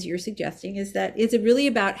 as you're suggesting, is that it's really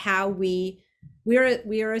about how we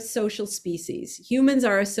are a social species. Humans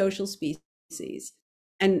are a social species.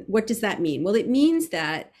 And what does that mean? Well, it means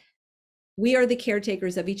that we are the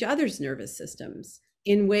caretakers of each other's nervous systems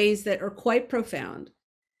in ways that are quite profound.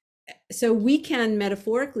 So we can,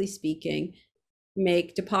 metaphorically speaking,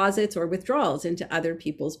 make deposits or withdrawals into other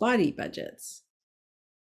people's body budgets.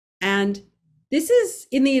 And this is,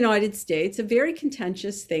 in the United States, a very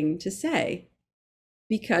contentious thing to say,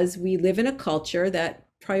 because we live in a culture that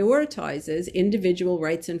prioritizes individual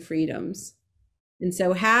rights and freedoms. And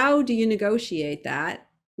so how do you negotiate that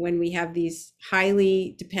when we have these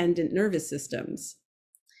highly dependent nervous systems,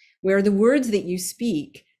 where the words that you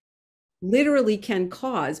speak literally can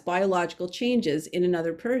cause biological changes in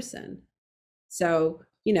another person? So,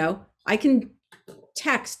 I can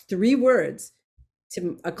text 3 words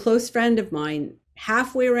to a close friend of mine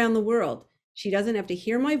halfway around the world. She doesn't have to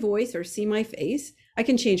hear my voice or see my face. I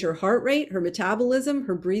can change her heart rate, her metabolism,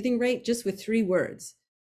 her breathing rate, just with 3 words,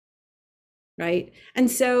 right? And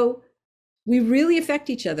so we really affect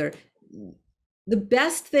each other. The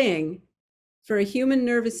best thing for a human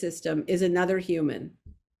nervous system is another human.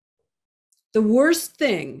 The worst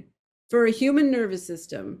thing for a human nervous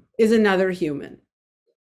system is another human.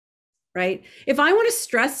 right? If I want to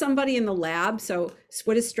stress somebody in the lab, so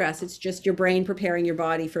what is stress? It's just your brain preparing your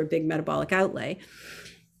body for a big metabolic outlay.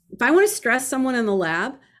 If I want to stress someone in the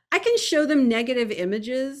lab, I can show them negative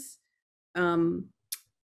images,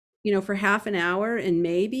 for half an hour, and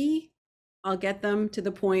maybe I'll get them to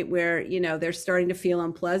the point where, they're starting to feel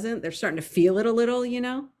unpleasant. They're starting to feel it a little,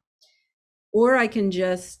 or I can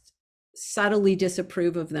just subtly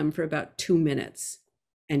disapprove of them for about 2 minutes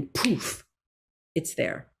and poof, it's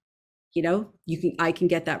there. I can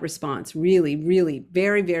get that response really, really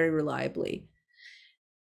very, very reliably.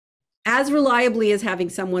 As reliably as having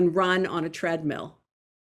someone run on a treadmill,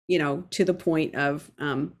 to the point of,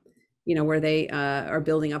 where they are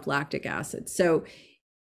building up lactic acid. So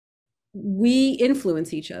we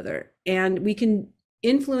influence each other, and we can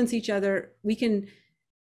influence each other. We can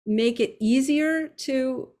make it easier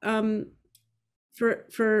to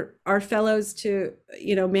for our fellows to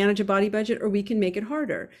manage a body budget, or we can make it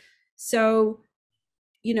harder. So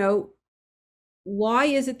why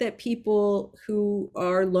is it that people who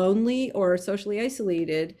are lonely or socially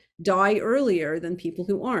isolated die earlier than people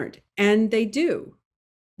who aren't? And they do.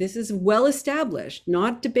 This is well established,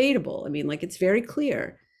 not debatable. I mean, it's very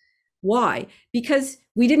clear. Why? Because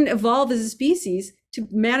we didn't evolve as a species to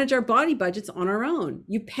manage our body budgets on our own.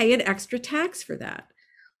 You pay an extra tax for that.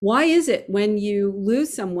 Why is it when you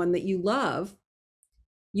lose someone that you love,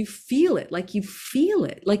 you feel it, like you feel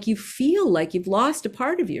like you've lost a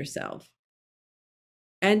part of yourself?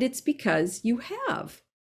 And it's because you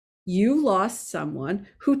lost someone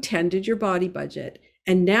who tended your body budget,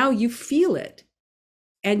 and now you feel it.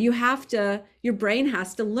 And your brain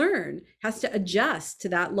has to adjust to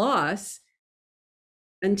that loss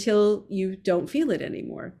until you don't feel it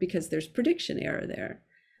anymore, because there's prediction error there.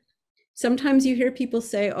 Sometimes you hear people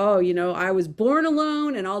say, oh, I was born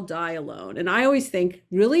alone and I'll die alone. And I always think,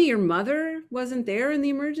 really, your mother wasn't there in the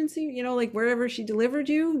emergency? Wherever she delivered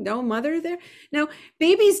you, no mother there? Now,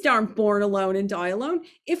 babies aren't born alone and die alone.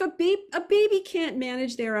 If a baby can't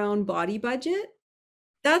manage their own body budget,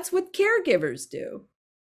 that's what caregivers do.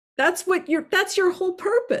 That's your whole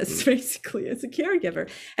purpose, basically, as a caregiver.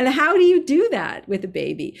 And how do you do that with a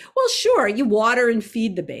baby? Well, sure, you water and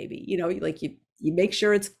feed the baby. You make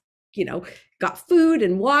sure it's got food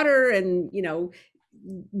and water, and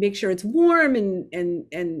make sure it's warm and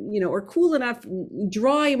or cool enough,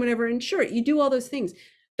 dry and whatever. And sure, you do all those things.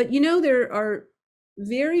 But there are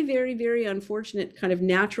very, very, very unfortunate kind of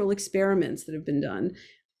natural experiments that have been done.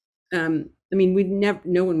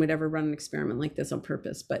 No one would ever run an experiment like this on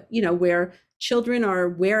purpose, but where children are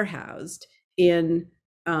warehoused in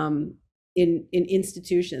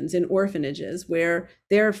institutions, in orphanages, where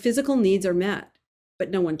their physical needs are met,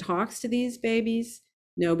 but no one talks to these babies.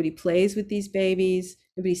 Nobody plays with these babies.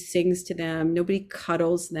 Nobody sings to them. Nobody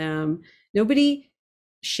cuddles them. Nobody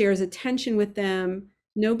shares attention with them.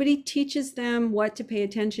 Nobody teaches them what to pay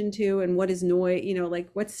attention to and what is noise,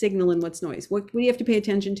 what's signal and what's noise. What do you have to pay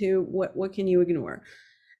attention to? What can you ignore?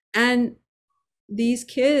 And these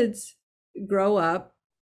kids grow up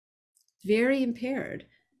very impaired.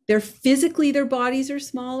 Their bodies are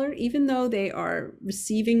smaller, even though they are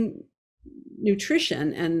receiving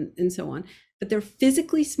nutrition and so on, but they're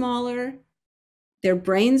physically smaller. Their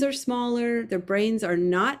brains are smaller. Their brains are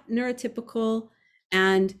not neurotypical.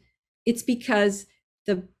 And it's because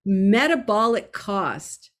the metabolic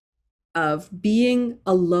cost of being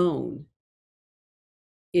alone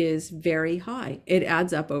is very high. It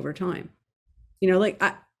adds up over time.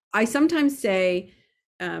 I sometimes say,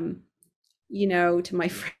 to my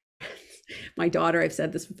friends, my daughter, I've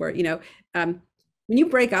said this before, when you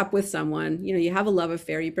break up with someone, you have a love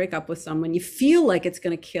affair, you break up with someone, you feel like it's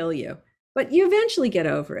going to kill you, but you eventually get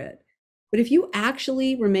over it. But if you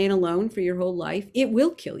actually remain alone for your whole life, it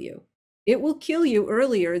will kill you. It will kill you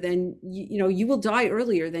earlier than, you will die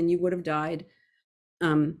earlier than you would have died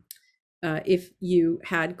if you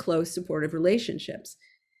had close supportive relationships.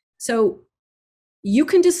 So you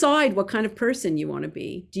can decide what kind of person you want to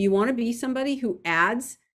be. Do you want to be somebody who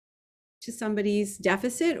adds to somebody's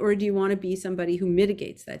deficit, or do you want to be somebody who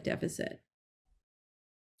mitigates that deficit?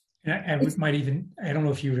 And we might even, I don't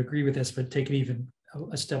know if you would agree with this, but take it even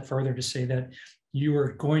a step further to say that you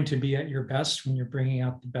are going to be at your best when you're bringing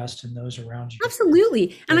out the best in those around you.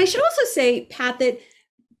 Absolutely. And I should also say, Pat, that,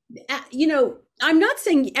 I'm not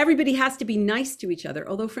saying everybody has to be nice to each other,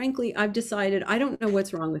 although frankly, I've decided I don't know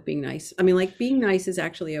what's wrong with being nice. Being nice is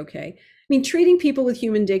actually okay. Treating people with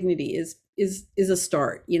human dignity is a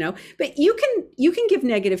start, but you can give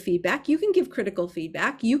negative feedback. You can give critical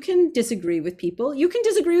feedback. You can disagree with people. You can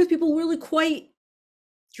disagree with people really quite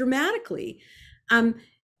dramatically.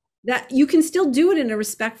 That you can still do it in a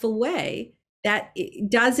respectful way, that it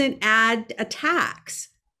doesn't add a tax.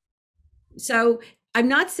 So I'm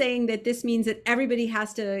not saying that this means that everybody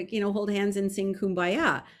has to, hold hands and sing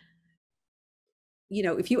Kumbaya.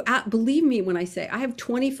 If you believe me when I say I have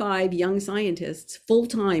 25 young scientists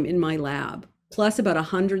full-time in my lab, plus about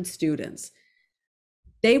 100 students,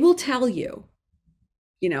 they will tell you,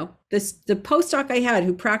 the postdoc I had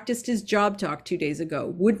who practiced his job talk 2 days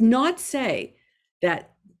ago would not say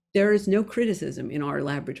that there is no criticism in our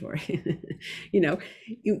laboratory.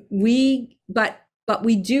 But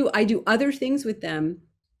I do other things with them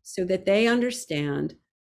so that they understand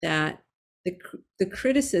that the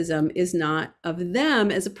criticism is not of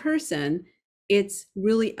them as a person, it's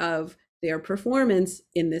really of their performance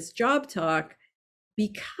in this job talk,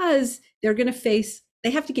 because they're going to they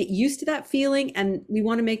have to get used to that feeling, and we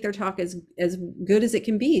want to make their talk as good as it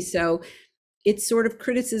can be. So it's sort of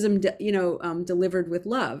criticism, delivered with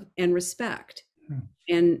love and respect.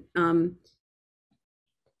 And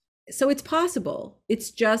so it's possible. It's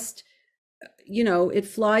just, it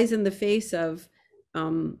flies in the face of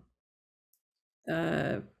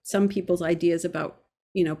some people's ideas about,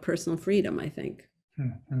 personal freedom, I think.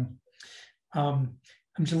 I'm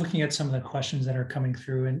just looking at some of the questions that are coming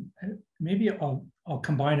through, and maybe I'll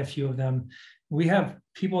combine a few of them. We have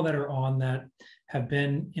people that are on that have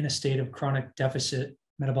been in a state of chronic deficit,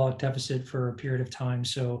 metabolic deficit for a period of time.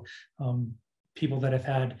 So people that have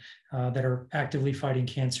had, that are actively fighting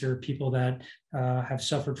cancer, people that have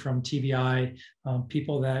suffered from TBI,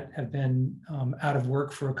 people that have been out of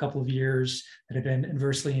work for a couple of years, that have been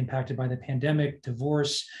adversely impacted by the pandemic,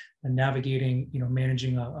 divorce, and navigating,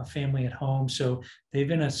 managing a family at home. So they've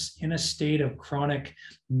been in a state of chronic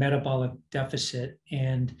metabolic deficit.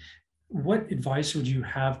 And what advice would you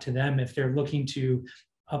have to them if they're looking to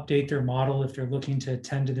update their model, if they're looking to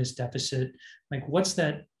attend to this deficit? Like, what's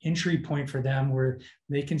that entry point for them where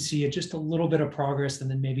they can see just a little bit of progress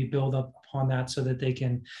and then maybe build up upon that so that they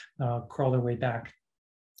can crawl their way back?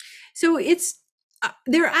 So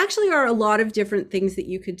there actually are a lot of different things that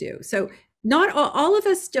you could do. So not all of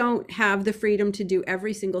us don't have the freedom to do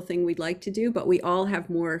every single thing we'd like to do, but we all have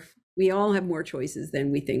more choices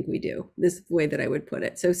than we think we do. This is the way that I would put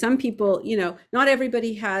it. So some people, not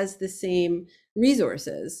everybody has the same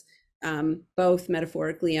resources, both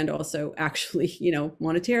metaphorically and also actually,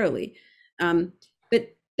 monetarily.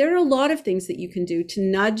 But there are a lot of things that you can do to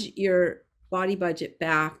nudge your body budget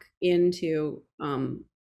back into,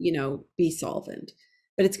 be solvent.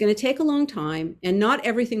 But it's going to take a long time, and not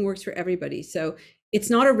everything works for everybody. So it's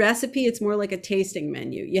not a recipe, it's more like a tasting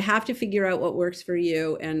menu. You have to figure out what works for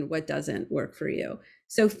you and what doesn't work for you.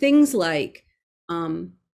 So things like,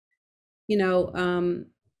 we've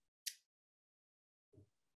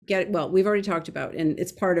already talked about, and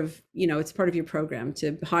it's part of your program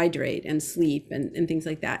to hydrate and sleep and things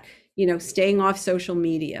like that. Staying off social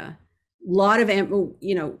media.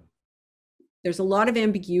 There's a lot of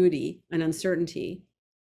ambiguity and uncertainty,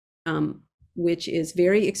 which is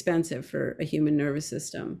very expensive for a human nervous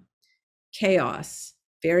system. Chaos,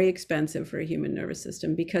 very expensive for a human nervous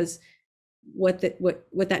system, because what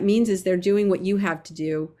that means is they're doing what you have to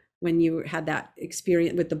do when you had that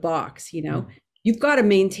experience with the box. You've got to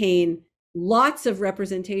maintain lots of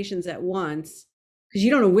representations at once, because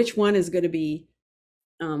you don't know which one is going to be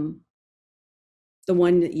the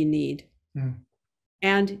one that you need.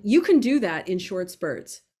 And you can do that in short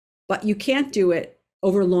spurts, but you can't do it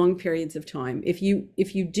over long periods of time. If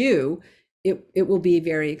you do, it will be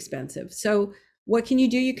very expensive. So what can you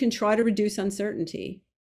do? You can try to reduce uncertainty.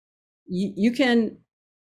 You can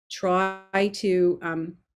try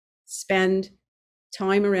to spend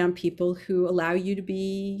time around people who allow you to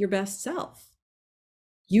be your best self.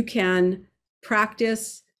 You can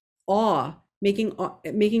practice awe, making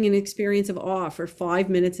an experience of awe for 5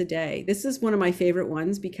 minutes a day. This is one of my favorite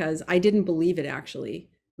ones because I didn't believe it actually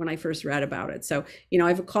when I first read about it. So, I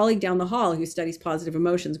have a colleague down the hall who studies positive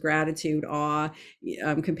emotions, gratitude, awe,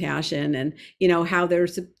 compassion, and, how their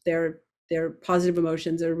positive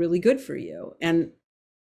emotions are really good for you. And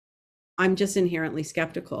I'm just inherently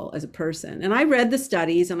skeptical as a person. And I read the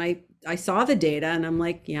studies and I saw the data and I'm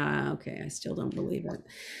like, yeah, okay, I still don't believe it.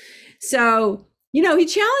 So, he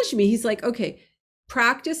challenged me. He's like, okay,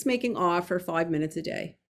 practice making awe for 5 minutes a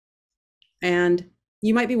day. And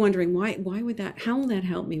you might be wondering, why would that, how will that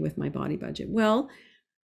help me with my body budget? Well,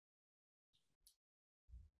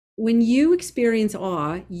 when you experience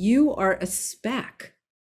awe, you are a speck.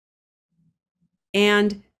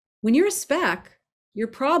 And when you're a speck, your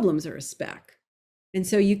problems are a speck. And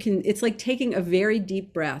so it's like taking a very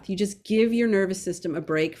deep breath. You just give your nervous system a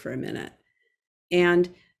break for a minute. And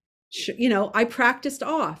I practiced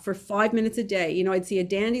awe for 5 minutes a day. I'd see a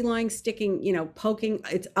dandelion sticking, poking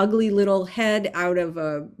its ugly little head out of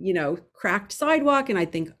a, cracked sidewalk. And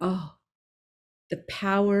I'd think, oh, the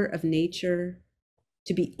power of nature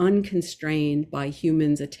to be unconstrained by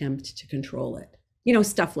humans' attempt to control it,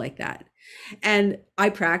 stuff like that. And I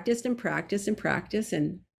practiced and practiced and practiced.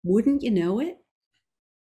 And wouldn't you know it,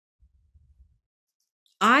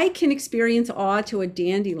 I can experience awe to a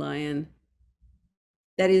dandelion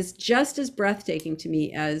that is just as breathtaking to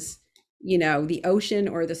me as, the ocean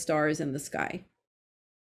or the stars in the sky.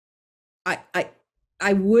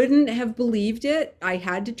 I wouldn't have believed it. I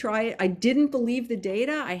had to try it. I didn't believe the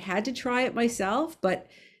data. I had to try it myself, but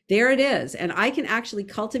there it is. And I can actually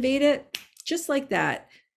cultivate it just like that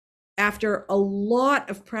after a lot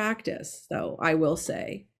of practice, though, I will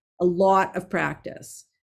say, a lot of practice.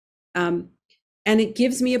 And it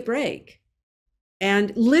gives me a break.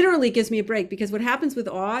 And literally gives me a break, because what happens with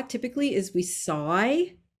awe typically is we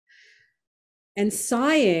sigh. And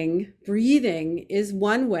sighing, breathing, is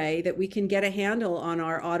one way that we can get a handle on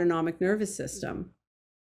our autonomic nervous system.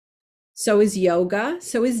 So is yoga,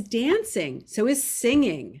 so is dancing, so is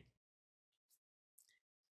singing.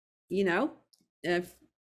 If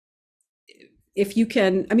you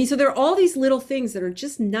can, so there are all these little things that are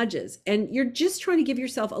just nudges, and you're just trying to give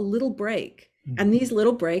yourself a little break. And these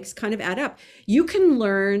little breaks kind of add up. You can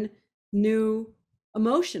learn new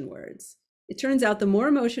emotion words. It turns out the more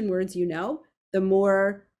emotion words you know, the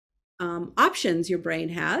more options your brain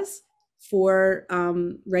has for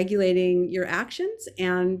regulating your actions.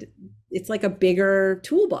 And it's like a bigger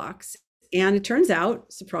toolbox. And it turns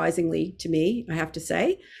out, surprisingly to me, I have to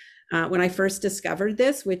say, when I first discovered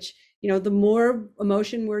this, which, the more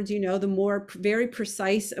emotion words you know, the more very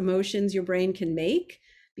precise emotions your brain can make,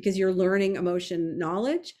 because you're learning emotion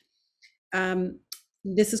knowledge.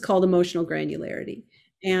 This is called emotional granularity.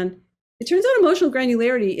 And it turns out emotional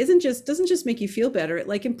granularity doesn't just make you feel better. It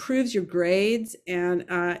like improves your grades, and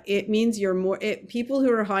it means people who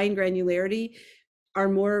are high in granularity are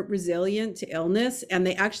more resilient to illness, and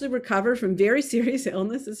they actually recover from very serious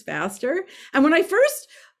illnesses faster. And when I first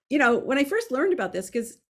learned about this,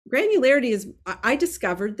 because granularity is, I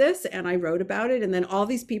discovered this and I wrote about it, and then all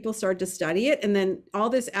these people started to study it, and then all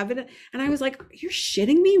this evidence, and I was like, you're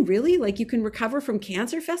shitting me, really? Like, you can recover from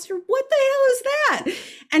cancer faster? What the hell is that?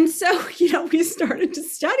 And so, we started to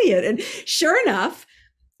study it, and sure enough,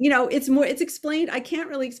 it's explained. I can't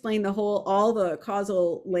really explain all the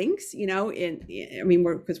causal links,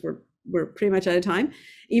 because we're pretty much out of time.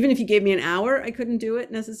 Even if you gave me an hour, I couldn't do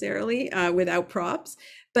it necessarily without props.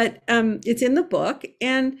 But it's in the book,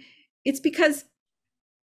 and it's because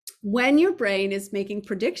when your brain is making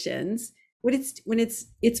predictions, what it's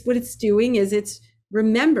doing is it's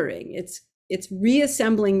remembering, it's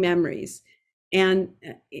reassembling memories, and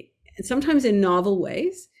sometimes in novel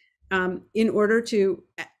ways, in order to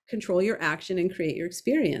control your action and create your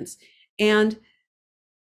experience. And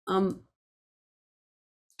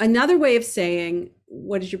another way of saying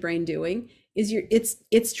what is your brain doing is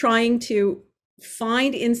it's trying to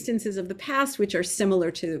find instances of the past which are similar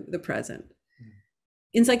to the present.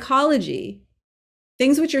 In psychology,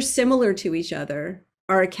 things which are similar to each other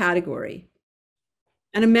are a category,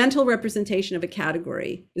 and a mental representation of a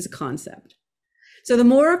category is a concept. So the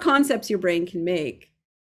more concepts your brain can make,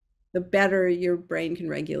 the better your brain can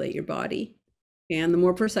regulate your body, and the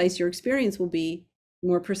more precise your experience will be,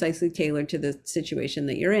 more precisely tailored to the situation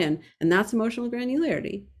that you're in. And that's emotional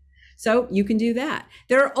granularity. So you can do that.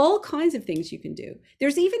 There are all kinds of things you can do.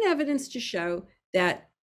 There's even evidence to show that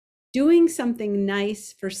doing something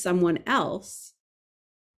nice for someone else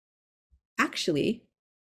actually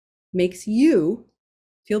makes you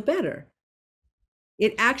feel better.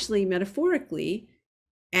 It actually metaphorically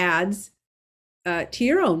adds to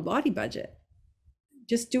your own body budget.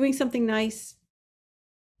 Just doing something nice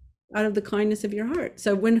out of the kindness of your heart.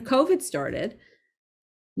 So when COVID started,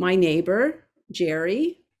 my neighbor,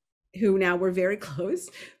 Jerry, who now we're very close,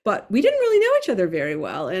 but we didn't really know each other very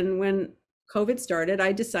well. And when COVID started,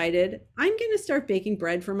 I decided I'm going to start baking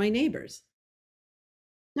bread for my neighbors.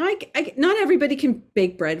 Now, not everybody can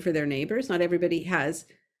bake bread for their neighbors. Not everybody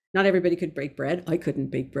could bake bread. I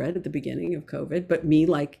couldn't bake bread at the beginning of COVID, but me,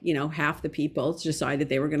 half the people decided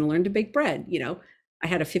they were going to learn to bake bread. I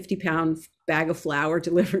had a 50-pound bag of flour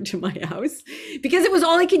delivered to my house because it was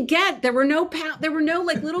all I could get. There were no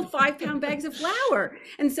little 5-pound bags of flour.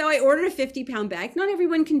 And so I ordered a 50-pound bag. Not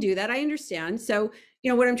everyone can do that. I understand. So,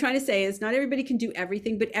 what I'm trying to say is not everybody can do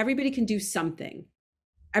everything, but everybody can do something.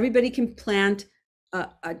 Everybody can plant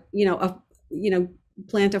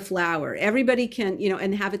plant a flower. Everybody can,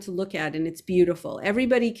 and have it to look at, and it's beautiful.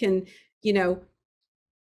 Everybody can,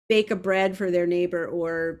 bake a bread for their neighbor,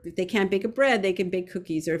 or if they can't bake a bread, they can bake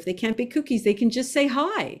cookies, or if they can't bake cookies, they can just say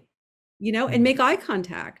hi, and make eye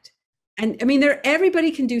contact. And I mean,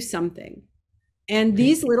 everybody can do something. And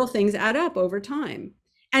these little things add up over time.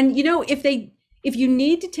 And, if you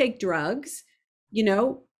need to take drugs,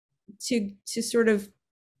 to sort of,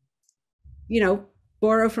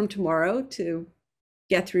 borrow from tomorrow to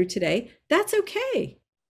get through today, that's okay.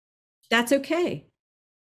 That's okay.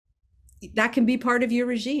 That can be part of your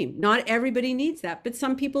regime. Not everybody needs that, but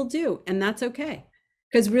some people do, and that's okay.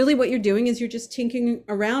 Because really what you're doing is you're just tinkering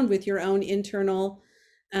around with your own internal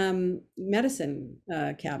medicine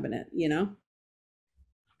cabinet,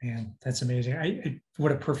 Man, that's amazing.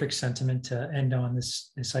 What a perfect sentiment to end on,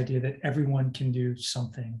 this idea that everyone can do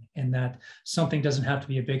something, and that something doesn't have to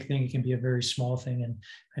be a big thing. It can be a very small thing. And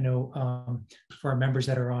I know for our members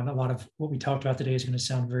that are on, a lot of what we talked about today is going to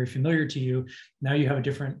sound very familiar to you. Now you have a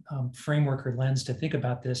different framework or lens to think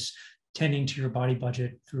about this, tending to your body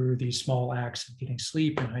budget through these small acts of getting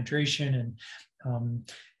sleep and hydration and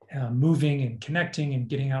moving and connecting and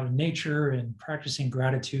getting out in nature and practicing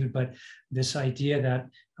gratitude. But this idea that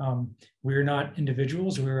we're not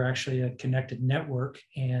individuals, we're actually a connected network,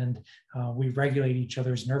 and we regulate each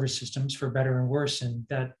other's nervous systems for better and worse. And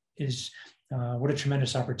that is what a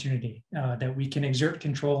tremendous opportunity that we can exert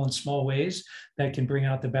control in small ways that can bring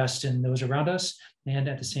out the best in those around us, and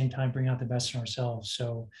at the same time bring out the best in ourselves.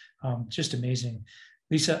 So just amazing.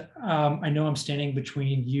 Lisa, I know I'm standing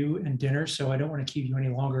between you and dinner, so I don't want to keep you any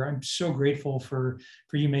longer. I'm so grateful for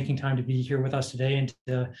you making time to be here with us today, and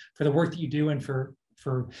for the work that you do, and for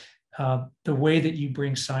the way that you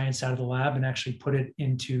bring science out of the lab and actually put it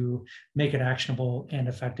into, make it actionable and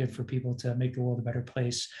effective for people to make the world a better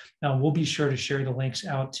place. Now, we'll be sure to share the links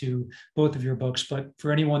out to both of your books, but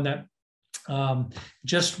for anyone that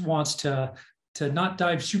just wants to not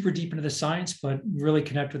dive super deep into the science, but really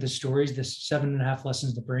connect with the stories, this 7.5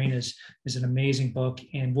 Lessons of the Brain is an amazing book.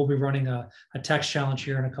 And we'll be running a text challenge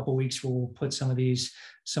here in a couple of weeks where we'll put some of these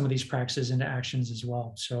practices into actions as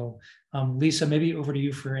well. So Lisa, maybe over to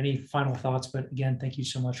you for any final thoughts, but again, thank you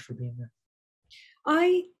so much for being here.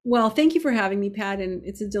 Well, thank you for having me, Pat. And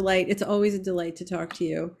it's a delight. It's always a delight to talk to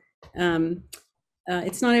you.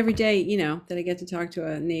 It's not every day, that I get to talk to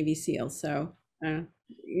a Navy SEAL. So,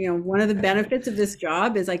 one of the benefits of this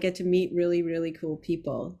job is I get to meet really, really cool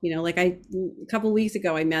people. Like a couple of weeks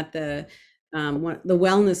ago, I met the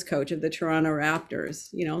wellness coach of the Toronto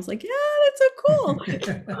Raptors. I was like, yeah, that's so cool.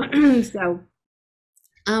 So,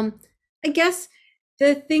 I guess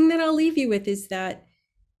the thing that I'll leave you with is that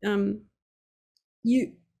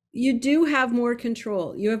you do have more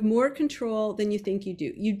control. You have more control than you think you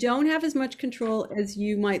do. You don't have as much control as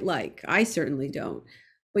you might like. I certainly don't.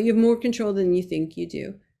 But you have more control than you think you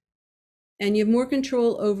do. And you have more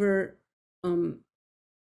control over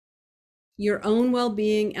your own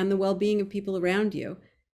well-being and the well-being of people around you.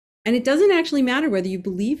 And it doesn't actually matter whether you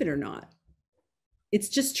believe it or not. It's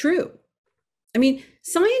just true. I mean,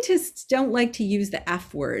 scientists don't like to use the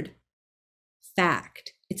F word,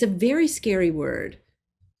 fact. It's a very scary word.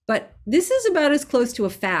 But this is about as close to a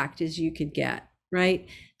fact as you could get, right?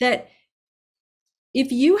 That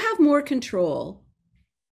if you have more control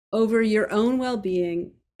over your own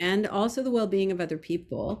well-being and also the well-being of other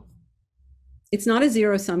people, it's not a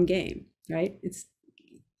zero-sum game, right?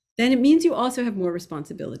 Then it means you also have more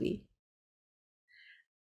responsibility.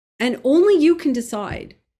 And only you can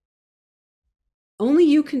decide who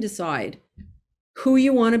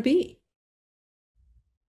you want to be.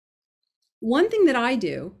 One thing that I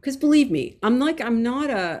do, because believe me, I am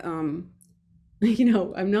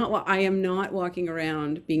not walking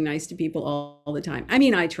around being nice to people all the time. I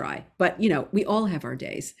mean, I try, but we all have our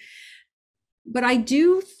days. But I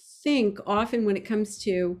do think often when it comes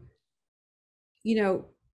to,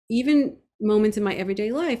 even moments in my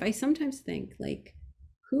everyday life, I sometimes think like,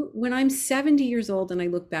 when I'm 70 years old and I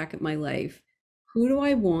look back at my life, who do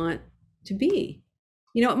I want to be?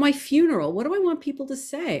 At my funeral, what do I want people to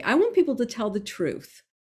say? I want people to tell the truth.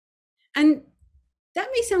 And that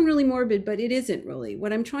may sound really morbid, but it isn't really.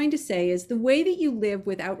 What I'm trying to say is the way that you live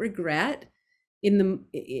without regret in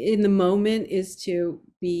the moment is to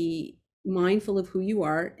be mindful of who you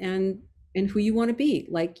are and who you want to be.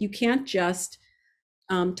 Like, you can't just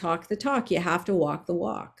talk the talk, you have to walk the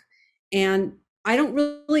walk. And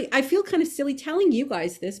I feel kind of silly telling you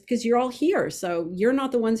guys this because you're all here. So you're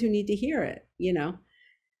not the ones who need to hear it,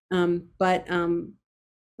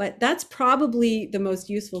 But that's probably the most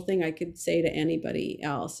useful thing I could say to anybody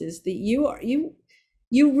else is that you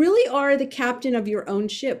really are the captain of your own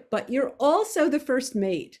ship, but you're also the first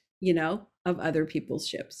mate, of other people's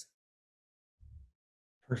ships.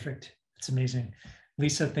 Perfect. That's amazing.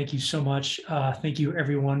 Lisa, thank you so much. Thank you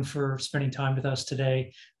everyone for spending time with us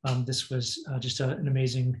today. This was just an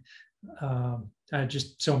amazing,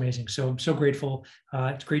 just so amazing. So I'm so grateful.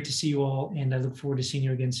 It's great to see you all, and I look forward to seeing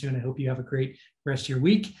you again soon. I hope you have a great rest of your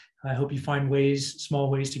week. I hope you find ways, small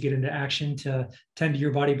ways to get into action to tend to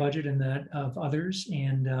your body budget and that of others,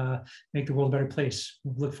 and make the world a better place.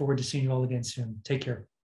 Look forward to seeing you all again soon. Take care.